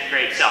idiot 10th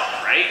grade self,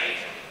 right?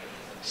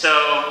 So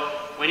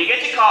when you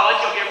get to college,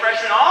 you'll get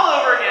freshmen all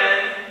over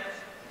again.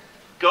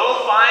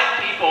 Go find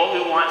people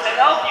who want to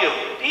help you.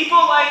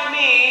 People like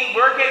me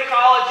work at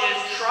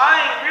colleges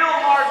trying real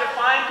hard to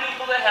find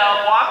people to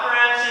help, walk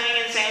around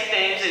saying insane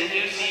things, and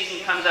who sees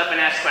and comes up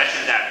and asks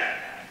questions after.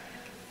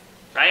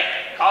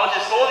 Right? College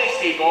is full of these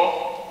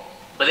people,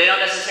 but they don't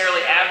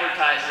necessarily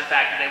advertise the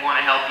fact that they want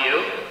to help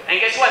you. And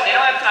guess what? They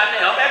don't have time to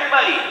help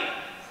everybody.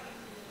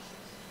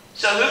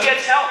 So who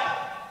gets help?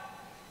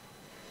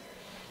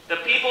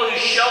 The people who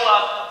show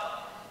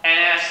up and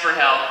ask for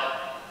help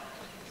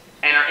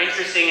and are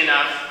interesting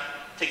enough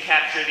to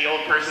capture the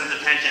old person's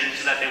attention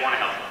so that they want to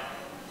help.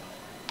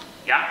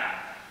 Yeah?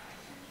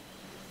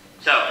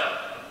 So,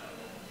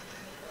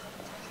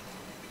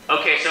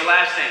 okay, so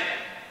last thing.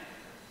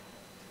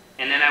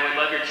 And then I would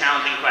love your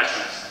challenging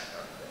questions.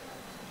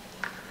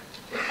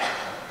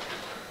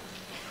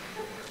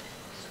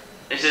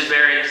 This is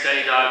Barry, the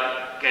study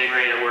dog, getting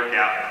ready to work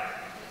out.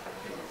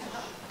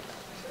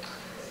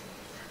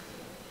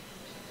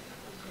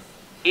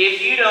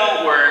 If you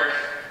don't work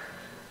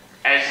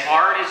as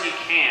hard as you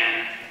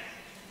can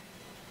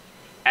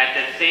at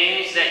the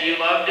things that you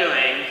love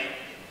doing,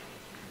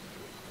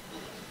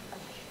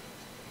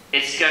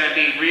 it's going to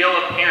be real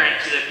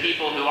apparent to the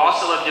people who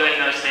also love doing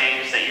those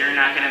things that you're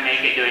not going to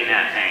make it doing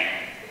that thing.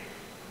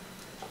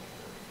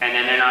 And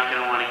then they're not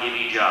going to want to give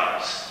you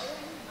jobs.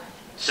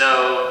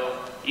 So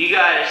you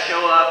got to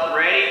show up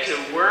ready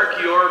to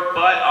work your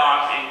butt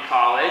off in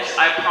college.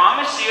 I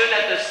promise you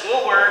that the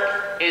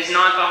schoolwork is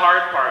not the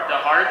hard part. The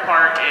hard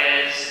part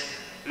is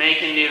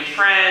making new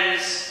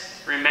friends,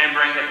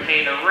 remembering to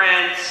pay the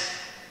rent,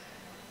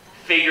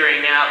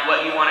 figuring out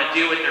what you want to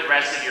do with the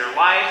rest of your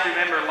life.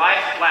 Remember,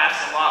 life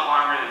lasts a lot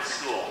longer than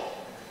school.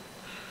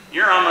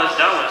 You're almost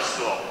done with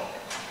school.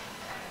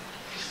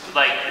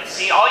 Like,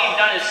 see, all you've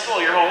done is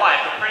school your whole life,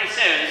 but pretty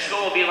soon,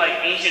 school will be like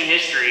ancient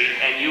history,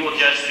 and you will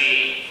just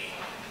be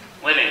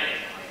living,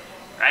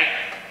 right?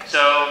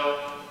 So,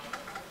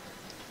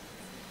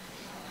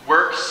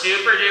 work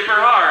super duper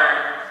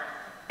hard,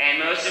 and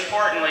most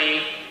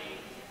importantly,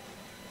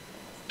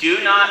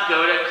 do not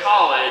go to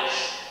college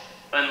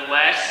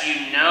unless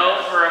you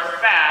know for a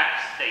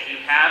fact that you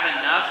have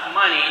enough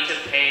money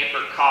to pay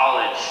for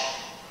college.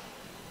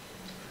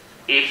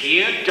 If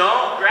you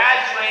don't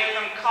graduate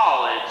from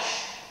college,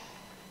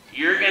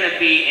 you're going to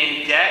be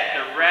in debt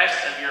the rest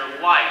of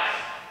your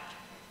life.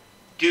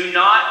 Do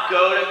not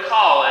go to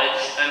college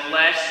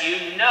unless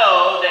you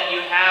know that you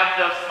have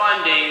the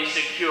funding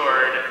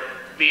secured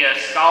via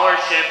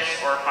scholarships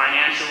or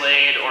financial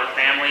aid or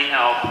family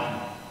help.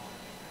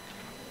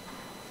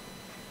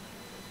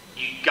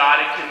 You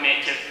gotta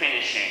commit to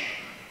finishing.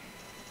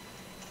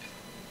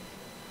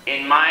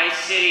 In my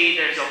city,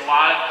 there's a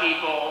lot of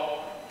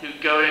people who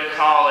go to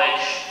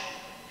college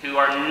who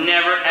are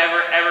never,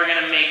 ever, ever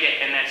gonna make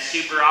it, and that's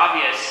super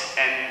obvious,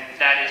 and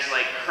that is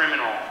like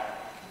criminal.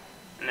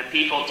 And the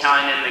people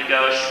telling them to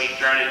go should be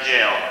thrown in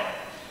jail.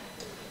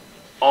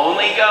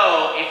 Only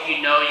go if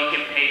you know you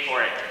can pay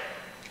for it.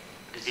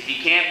 Because if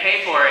you can't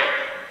pay for it,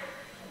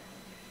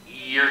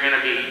 you're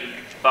gonna be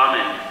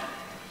bumming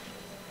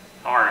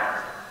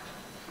hard.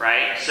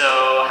 Right?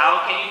 So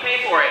how can you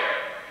pay for it?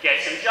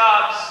 Get some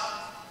jobs,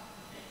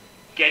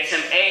 get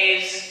some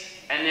A's,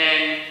 and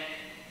then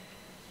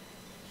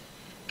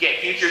get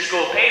future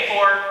school paid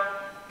for.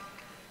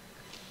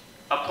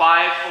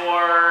 Apply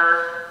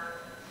for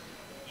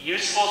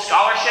useful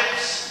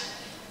scholarships.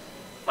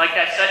 Like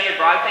that study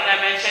abroad thing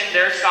I mentioned,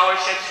 there are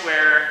scholarships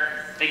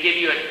where they give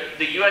you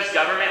the US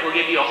government will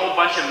give you a whole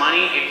bunch of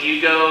money if you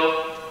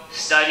go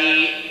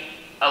study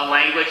a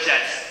language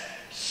that's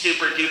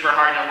super duper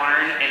hard to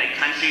learn in a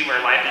country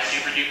where life is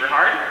super duper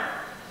hard.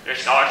 There's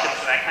scholarships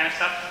for that kind of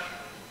stuff.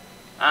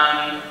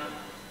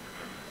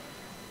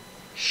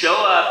 Show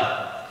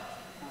up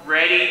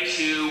ready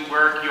to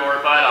work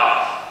your butt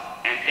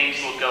off and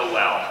things will go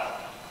well.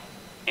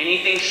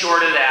 Anything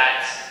short of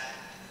that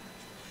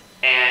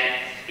and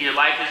your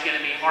life is going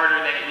to be harder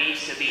than it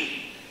needs to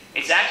be.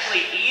 It's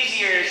actually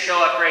easier to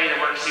show up ready to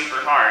work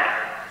super hard.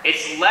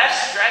 It's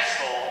less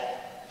stressful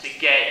to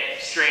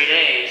get straight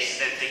A's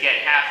than to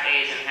get half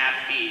A's and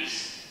half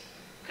B's.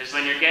 Because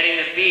when you're getting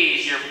the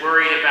B's, you're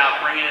worried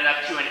about bringing it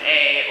up to an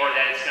A or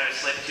that it's going to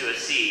slip to a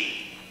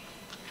C.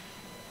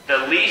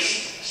 The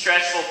least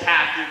stressful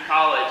path through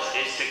college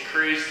is to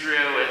cruise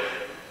through with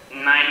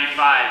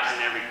 95s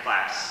in every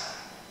class.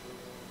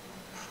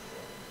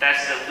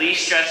 That's the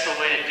least stressful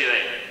way to do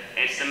it.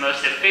 It's the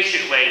most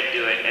efficient way to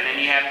do it. And then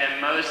you have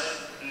the most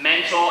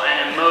mental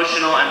and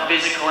emotional and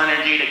physical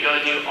energy to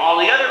go do all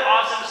the other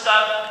awesome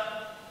stuff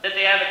that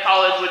they have at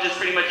college, which is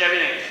pretty much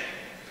everything.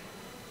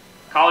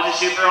 College is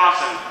super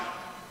awesome.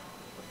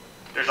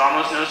 There's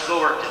almost no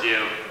schoolwork to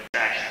do.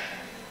 Distraction.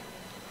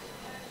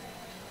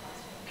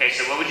 Okay,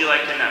 so what would you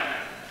like to know?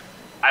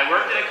 I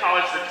worked at a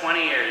college for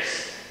 20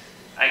 years.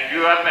 I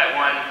grew up at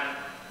one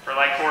for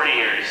like 40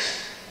 years.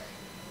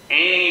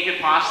 Anything you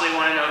could possibly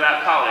want to know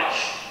about college,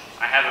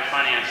 I have a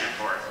fun answer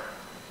for it.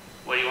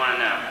 What do you want to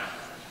know?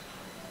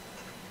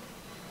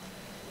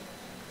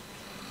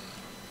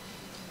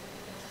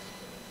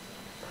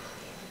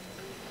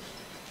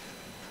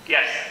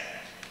 Yes?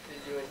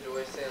 Did you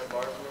enjoy Santa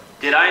Barbara?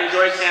 Did I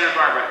enjoy Santa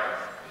Barbara?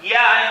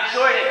 Yeah, I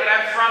enjoyed it, but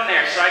I'm from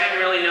there, so I didn't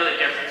really know the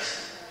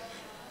difference.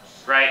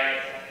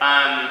 Right?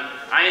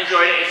 I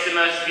enjoyed it. It's the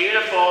most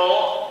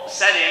beautiful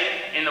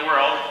setting in the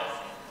world.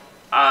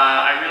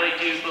 I really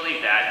do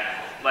believe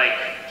that. Like,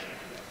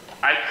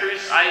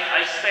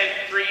 I spent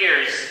 3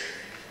 years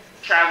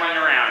traveling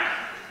around.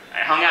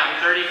 I hung out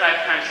in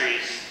 35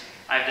 countries.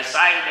 I've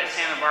decided that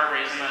Santa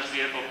Barbara is the most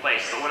beautiful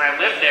place. But when I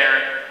lived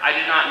there, I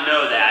did not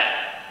know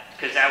that,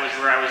 because that was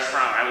where I was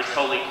from. I was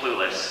totally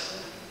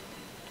clueless.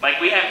 Like,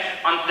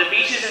 the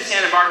beaches in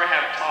Santa Barbara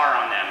have tar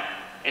on them.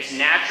 It's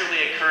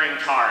naturally occurring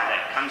tar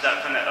that comes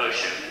up from the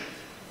ocean.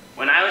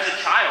 When I was a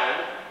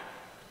child,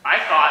 I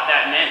thought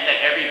that meant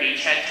that every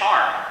beach had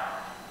tar.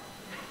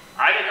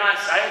 I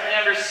had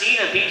never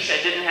seen a beach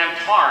that didn't have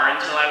tar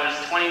until I was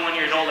 21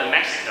 years old in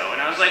Mexico.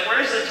 And I was like,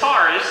 where's the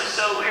tar? This is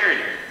so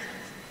weird.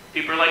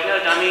 People are like, no,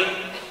 dummy.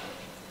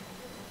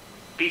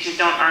 Beaches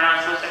are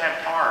not supposed to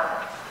have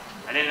tar.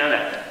 I didn't know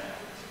that.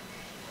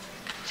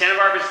 Santa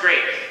Barbara's great.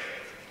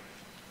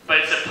 But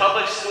it's a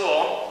public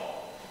school,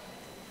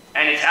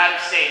 and it's out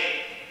of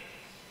state.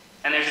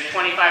 And there's a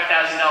 $25,000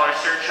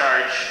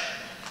 surcharge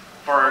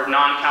for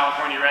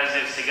non-California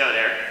residents to go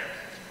there,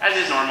 as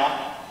is normal,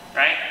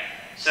 right?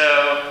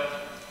 So,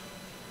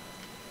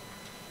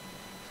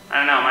 I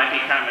don't know, it might be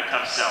kind of a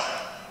tough sell,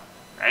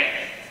 right?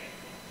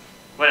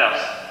 What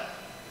else?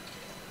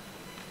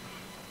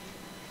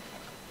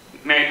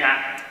 Mary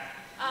Pat?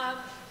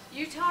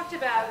 You talked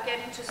about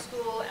getting to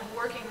school and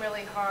working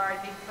really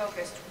hard, being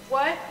focused.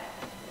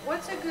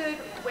 What's a good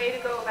way to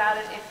go about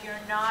it if you're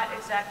not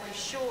exactly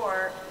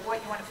sure what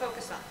you want to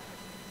focus on?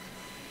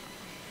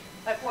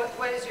 Like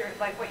what is your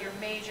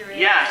major is?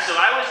 Yeah, so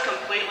I was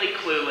completely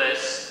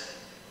clueless.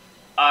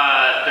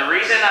 The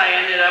reason I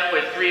ended up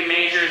with 3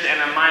 majors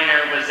and a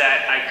minor was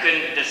that I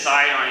couldn't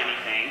decide on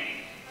anything.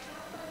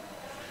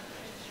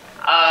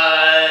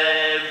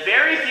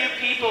 Very few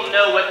people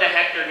know what the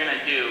heck they're going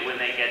to do when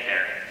they get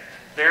there.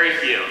 Very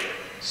few.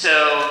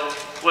 So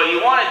what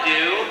you want to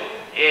do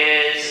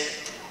is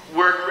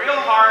work real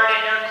hard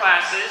in your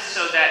classes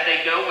so that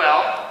they go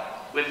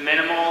well with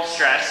minimal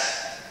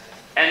stress,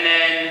 and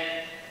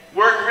then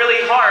work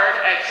really hard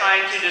at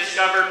trying to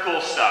discover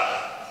cool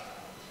stuff.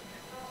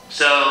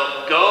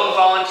 So go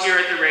volunteer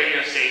at the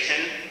radio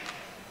station,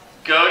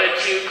 go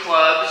to 2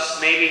 clubs,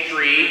 maybe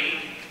 3,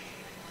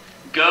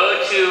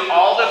 go to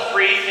all the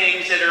free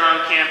things that are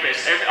on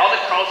campus. All the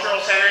cultural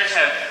centers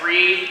have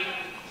free,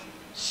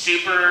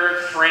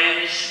 super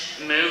fringe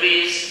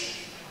movies.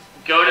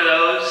 Go to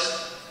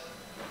those.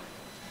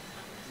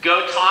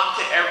 Go talk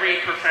to every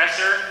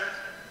professor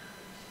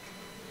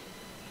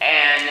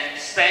and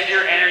spend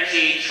your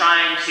energy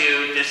trying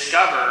to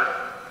discover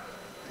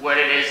what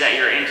it is that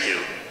you're into.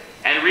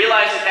 And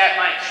realize that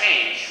might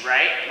change,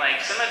 right?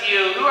 Like some of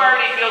you, who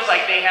already feels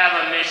like they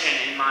have a mission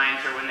in mind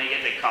for when they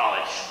get to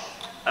college?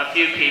 A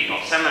few people,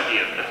 some of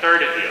you, a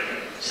third of you.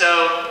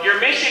 So your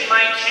mission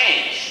might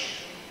change,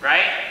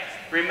 right?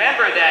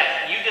 Remember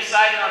that you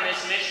decided on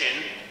this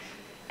mission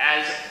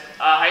as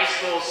a high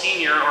school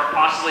senior or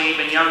possibly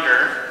even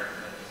younger.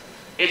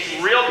 It's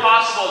real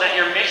possible that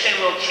your mission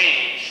will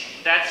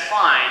change. That's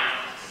fine.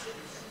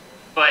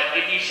 But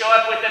if you show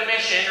up with a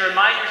mission,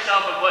 remind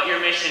yourself of what your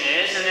mission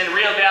is and then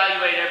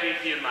reevaluate every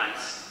few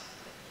months.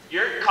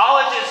 Your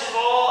college is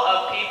full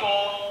of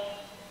people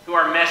who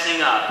are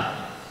messing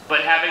up,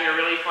 but having a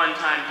really fun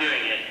time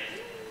doing it.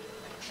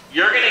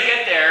 You're going to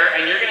get there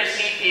and you're going to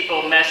see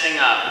people messing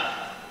up.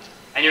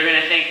 And you're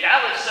going to think,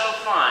 that looks so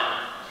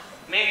fun.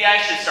 Maybe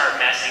I should start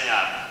messing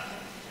up.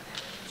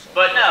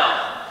 But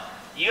no.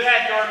 You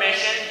have your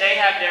mission, they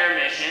have their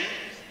mission.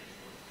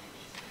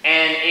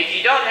 And if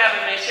you don't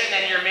have a mission,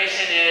 then your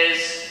mission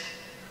is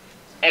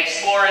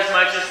explore as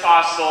much as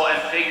possible and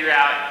figure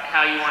out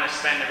how you want to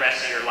spend the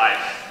rest of your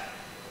life.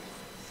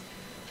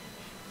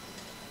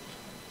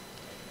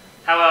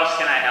 How else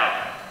can I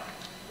help?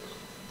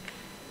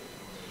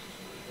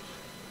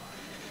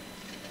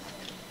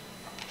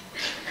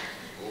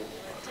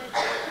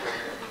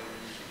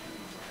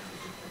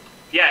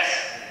 Yes?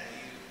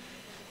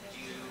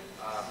 Do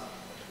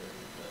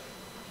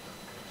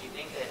you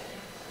think that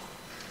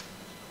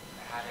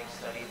having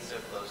studied so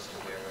close to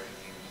where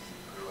you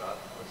grew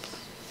up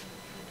was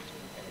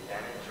an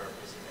advantage or a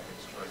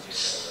disadvantage towards your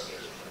study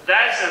location?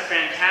 That's a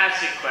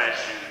fantastic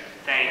question.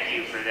 Thank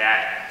you for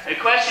that. The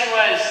question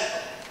was,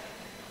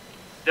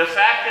 the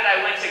fact that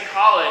I went to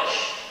college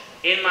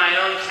in my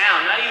own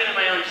town, not even in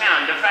my own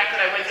town, the fact that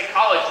I went to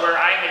college where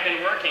I had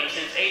been working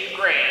since 8th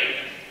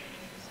grade,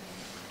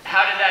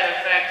 how did that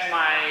affect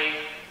my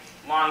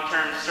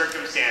long-term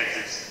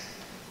circumstances?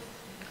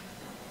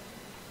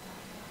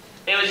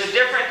 was a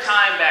different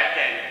time back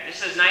then.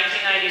 This was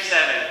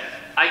 1997.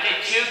 I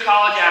did 2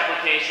 college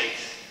applications.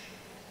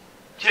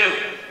 2.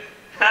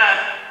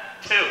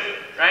 2,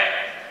 right?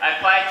 I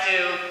applied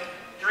to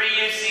 3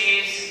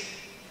 UCs,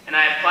 and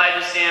I applied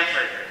to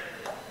Stanford.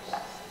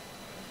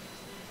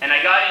 And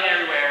I got in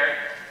everywhere,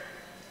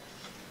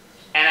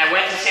 and I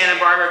went to Santa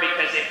Barbara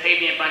because they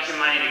paid me a bunch of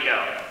money to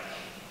go,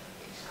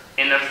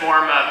 in the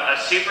form of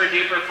a super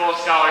duper full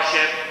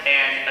scholarship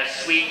and a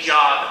sweet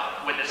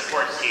job with the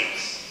sports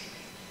teams.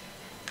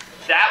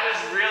 That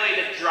was really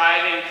the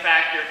driving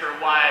factor for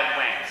why I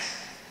went,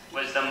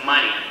 was the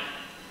money.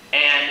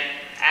 And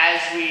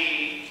as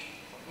we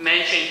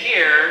mentioned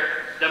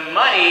here, the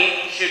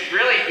money should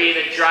really be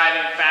the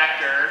driving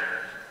factor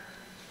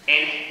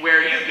in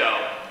where you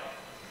go.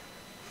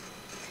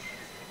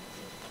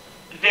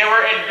 There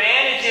were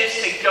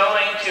advantages to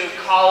going to a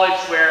college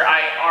where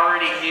I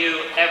already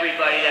knew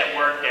everybody that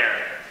worked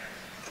there.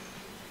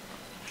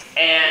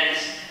 And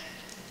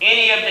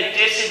any of the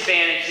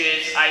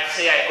disadvantages, I'd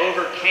say I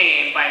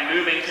overcame by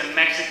moving to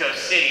Mexico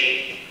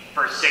City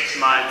for 6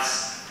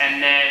 months,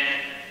 and then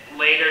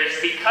later,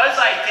 because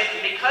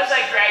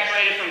I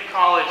graduated from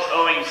college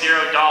owing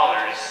 $0,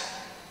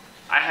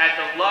 I had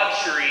the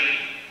luxury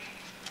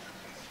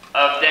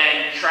of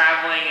then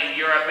traveling in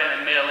Europe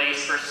and the Middle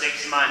East for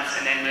 6 months,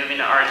 and then moving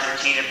to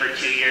Argentina for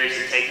 2 years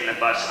and taking the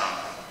bus home.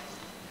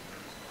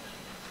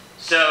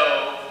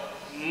 So,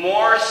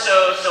 more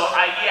so,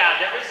 yeah,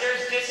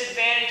 there's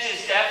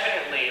disadvantages,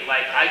 definitely.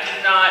 Like, I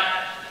did not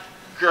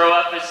grow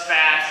up as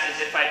fast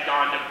as if I'd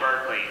gone to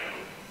Berkeley.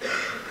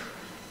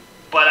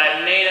 But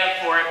I made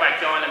up for it by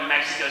going to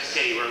Mexico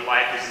City, where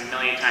life is a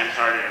million times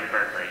harder than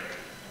Berkeley.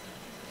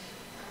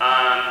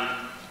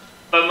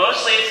 But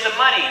mostly it's the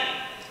money,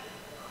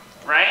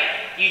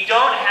 right? You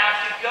don't have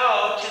to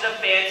go to the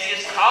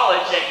fanciest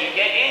college that you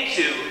get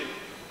into.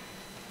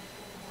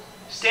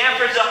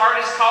 Stanford's the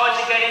hardest college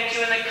to get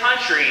into in the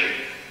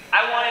country.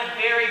 I wanted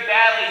very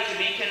badly to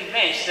be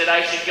convinced that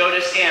I should go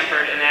to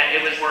Stanford and that it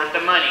was worth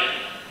the money.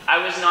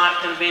 I was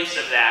not convinced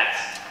of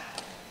that.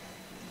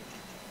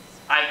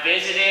 I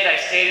visited, I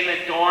stayed in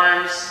the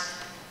dorms,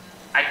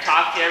 I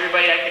talked to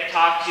everybody I could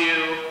talk to,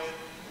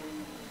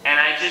 and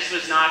I just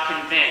was not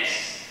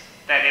convinced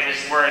that it was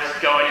worth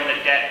going into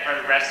debt for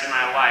the rest of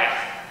my life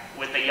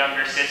with a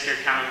younger sister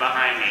coming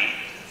behind me.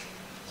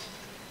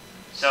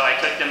 So I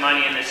took the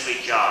money in this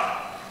sweet job.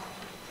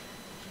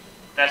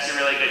 That's a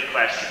really good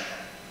question.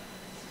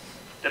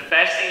 The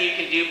best thing you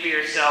can do for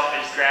yourself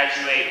is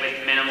graduate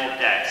with minimal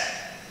debt.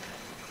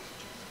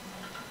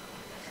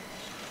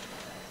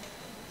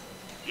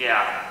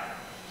 Yeah.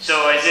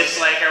 So is this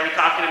like, are we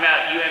talking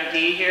about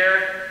UMD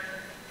here?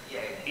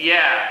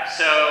 Yeah.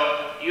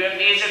 So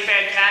UMD is a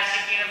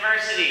fantastic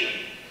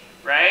university,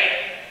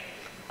 right?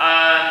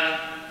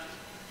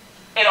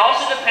 It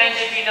also depends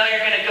if you know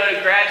you're going to go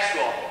to grad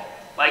school.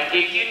 Like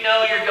if you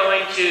know you're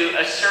going to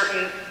a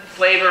certain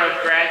flavor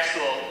of grad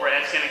school where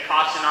that's going to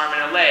cost an arm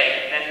and a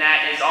leg, then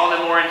that is all the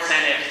more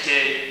incentive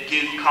to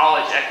do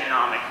college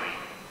economically.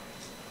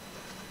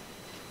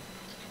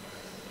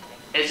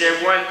 Is there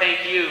one?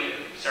 Thank you,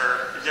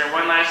 sir. Is there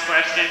one last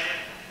question?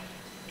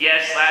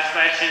 Yes, last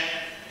question.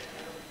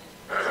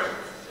 If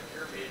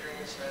you're majoring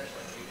in Spanish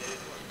like you did,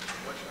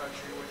 which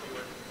country would you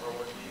or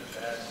would be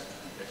the best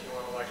if you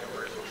want to like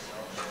immerse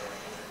yourself?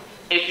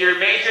 If you're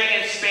majoring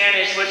in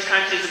Spanish, which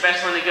country is the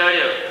best one to go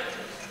to?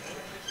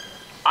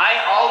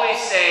 I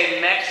always say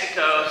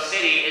Mexico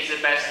City is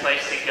the best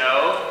place to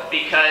go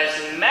because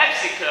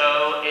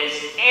Mexico is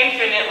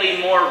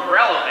infinitely more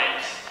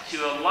relevant to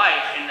a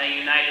life in the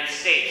United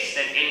States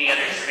than any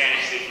other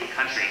Spanish-speaking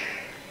country.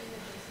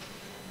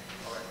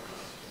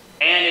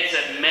 And it's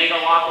a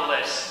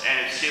megalopolis,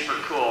 and it's super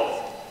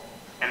cool,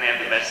 and they have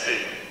the best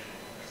food.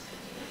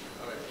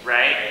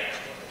 Right?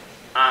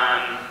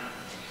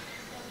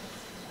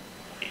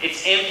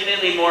 It's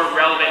infinitely more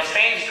relevant.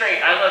 Spain's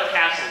great. I love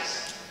castles.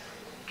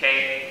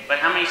 Okay? But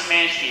how many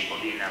Spanish people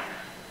do you know?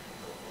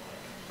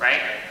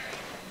 Right?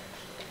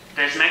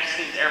 There's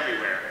Mexicans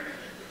everywhere.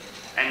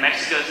 And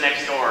Mexico's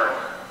next door.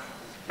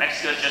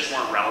 Mexico's just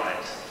more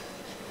relevant.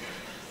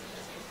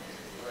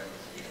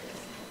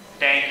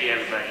 Thank you,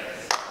 everybody.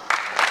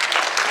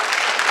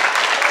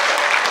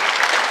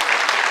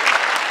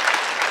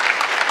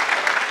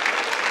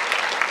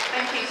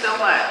 Thank you so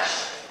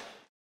much.